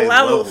next high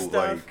level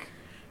stuff.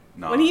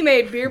 Nah. When he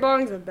made beer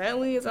bongs and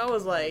Bentleys, I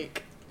was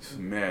like...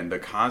 Man, the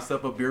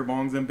concept of beer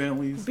bongs and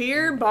Bentleys.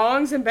 Beer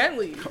bongs and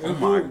Bentleys. Oh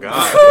my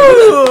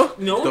god.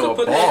 No one can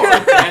put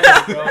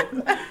that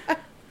bro.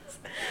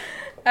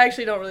 I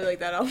actually don't really like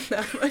that album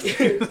that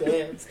much.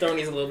 Damn,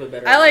 Stoney's a little bit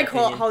better. I like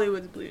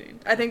Hollywood's Bleeding.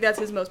 I think that's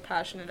his most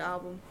passionate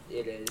album.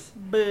 It is.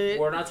 But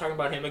we're not talking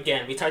about him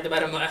again. We talked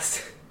about him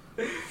last.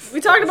 We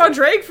talked about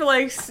Drake for 10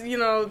 minutes. And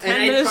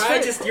I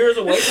tried to steer us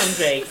away from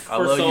Drake for I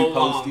love so you,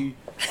 Posty. long.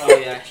 Oh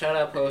yeah, shout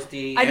out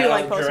Posty. I do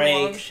like Post Drake.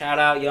 Malone. Shout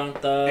out Young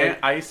Thug. And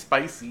Ice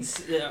Spicy.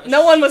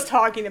 No one was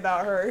talking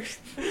about her.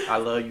 I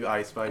love you,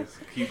 Ice Spice.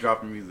 Keep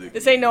dropping music.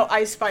 This ain't no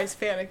Ice Spice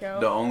fan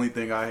account. The only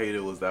thing I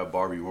hated was that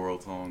Barbie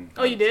World song.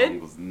 Oh, you did? Song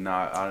was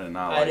not. I did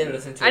not I like didn't it.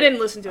 listen to it. I didn't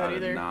listen to it I either.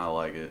 did not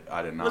like it.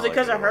 I did not. Was it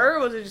because of her, or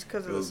was it just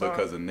because of It the was song?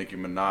 because of Nicki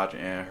Minaj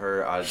and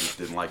her. I just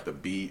didn't like the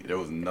beat. There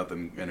was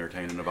nothing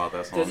entertaining about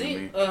that song Does to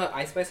me.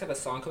 Ice Spice have a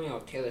song coming out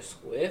with Taylor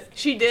Swift?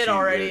 She did She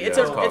already. did, It's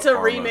yeah. a It's it's a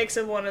called Karma. remix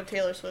of one of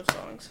Taylor Swift's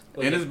songs. Was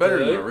And it it's better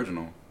than good? the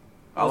original.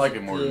 I Was like it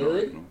it more than the good?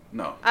 original.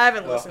 No, I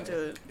haven't listened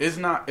to it. it's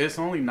not. It's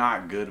only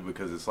not good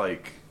because it's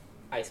like.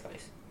 Ice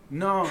Spice.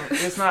 No,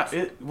 it's not.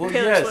 Well,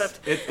 Taylor yes,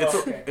 Swift.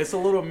 it's a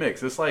little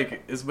mix.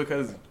 It's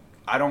because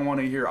I don't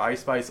want to hear Ice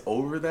Spice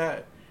over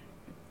that,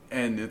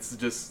 and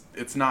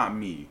it's not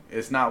me.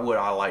 It's not what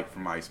I like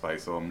from Ice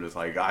Spice. So I'm just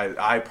like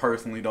I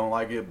personally don't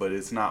like it, but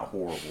it's not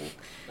horrible.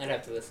 I'd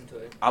have to listen to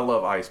it. I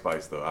love Ice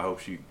Spice though. I hope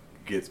she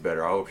gets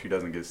better. I hope she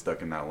doesn't get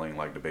stuck in that lane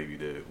like the baby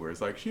did, where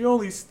it's like she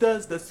only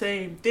does the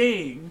same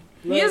thing.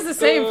 He has the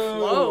same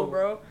flow,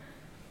 bro.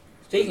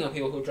 Speaking of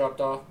people who dropped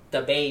off,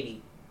 the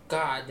baby.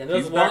 God,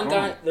 there's He's back one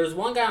guy. on. There's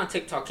one guy on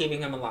TikTok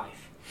keeping him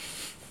alive.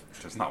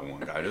 There's not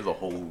one guy. There's a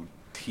whole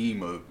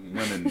team of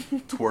women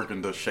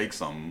twerking to shake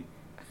something.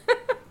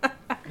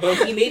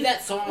 But he made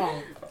that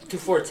song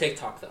for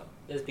TikTok, though.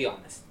 Let's be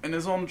honest. And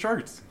it's on the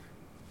charts.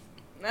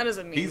 That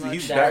doesn't mean He's- much.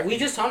 he's- That, back- we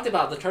just talked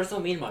about the charts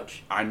don't mean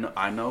much.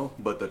 I know,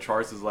 but the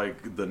charts is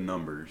like the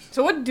numbers.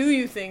 So what do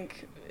you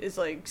think is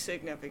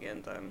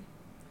significant then?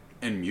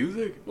 In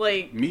music,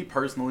 Like, me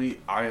personally,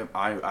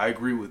 I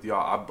agree with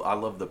y'all. I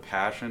love the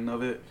passion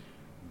of it,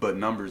 but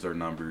numbers are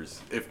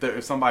numbers.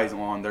 If somebody's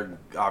on, they're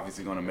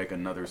obviously going to make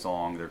another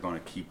song. They're going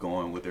to keep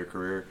going with their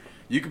career.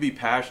 You could be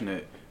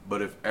passionate,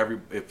 but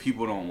if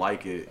people don't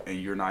like it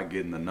and you're not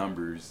getting the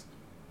numbers,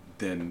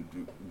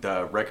 then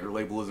the record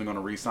label isn't going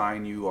to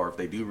re-sign you, or if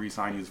they do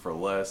re-sign you, it's for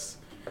less,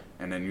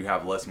 and then you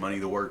have less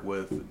money to work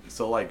with.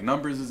 So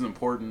numbers is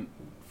important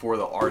for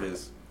the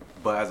artist,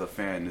 but as a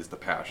fan, it's the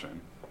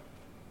passion.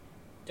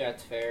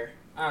 That's fair.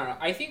 I don't know.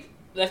 I think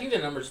the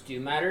numbers do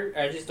matter.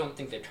 I just don't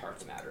think the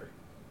charts matter.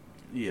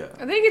 Yeah.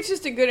 I think it's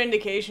just a good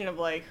indication of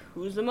like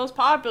who's the most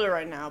popular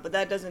right now, but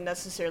that doesn't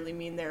necessarily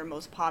mean they're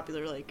most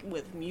popular like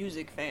with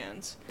music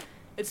fans.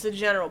 It's the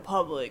general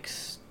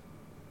public's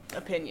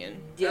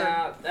opinion.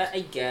 Yeah,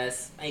 I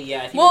guess. Yeah.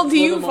 I think Well, it's do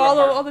a you little more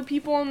follow hard- other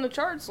people on the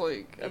charts?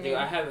 Like, I mean,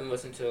 I haven't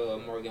listened to a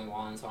Morgan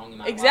Wallen song in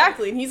my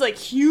exactly, life. and he's like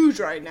huge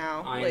right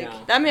now. I like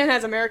know. that man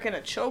has America in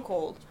a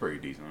chokehold, It's pretty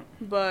decent.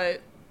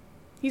 but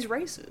he's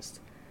racist.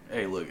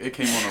 Hey, look, it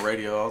came on the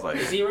radio. I was like,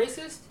 Is he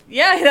racist?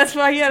 Yeah, that's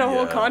why he had a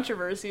whole Yeah.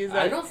 controversy. Is I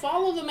that, don't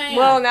follow the man.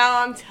 well, now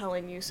I'm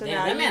telling you. So Man,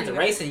 now that you man's know.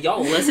 racist. Y'all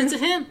listen to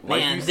him.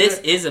 Like Man, you this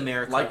said- is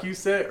America. like you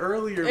said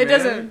earlier, It man,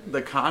 doesn't-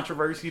 the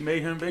controversy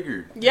made him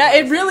bigger. Yeah,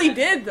 it really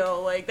did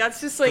though. Like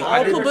that's just like I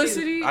all didn't-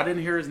 publicity. I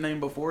didn't hear his name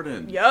before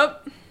then.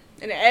 Yup.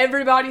 And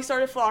everybody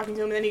started flocking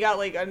to him, and then he got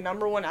like a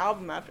 #1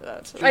 album after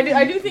that. So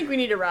I do think we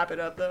need to wrap it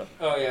up though.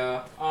 Oh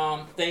yeah.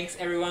 Thanks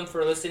everyone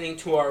for listening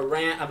to our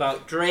rant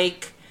about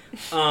Drake.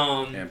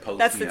 And posting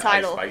That's the it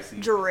title. Ice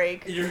Spicy.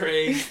 Drake.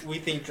 Drake. We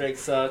think Drake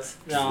sucks.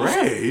 No.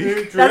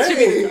 Drake? That should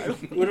be the title.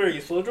 What are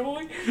you, Soulja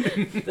Boy?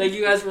 Thank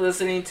you guys for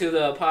listening to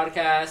the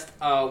podcast.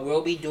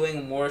 We'll be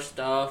doing more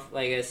stuff.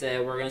 Like I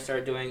said, we're gonna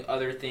start doing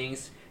other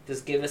things.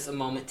 Just give us a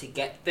moment to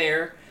get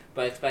there,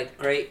 but expect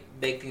great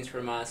big things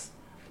from us.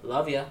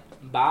 Love ya.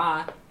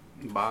 Bye.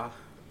 Bye.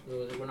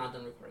 We're not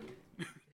done recording.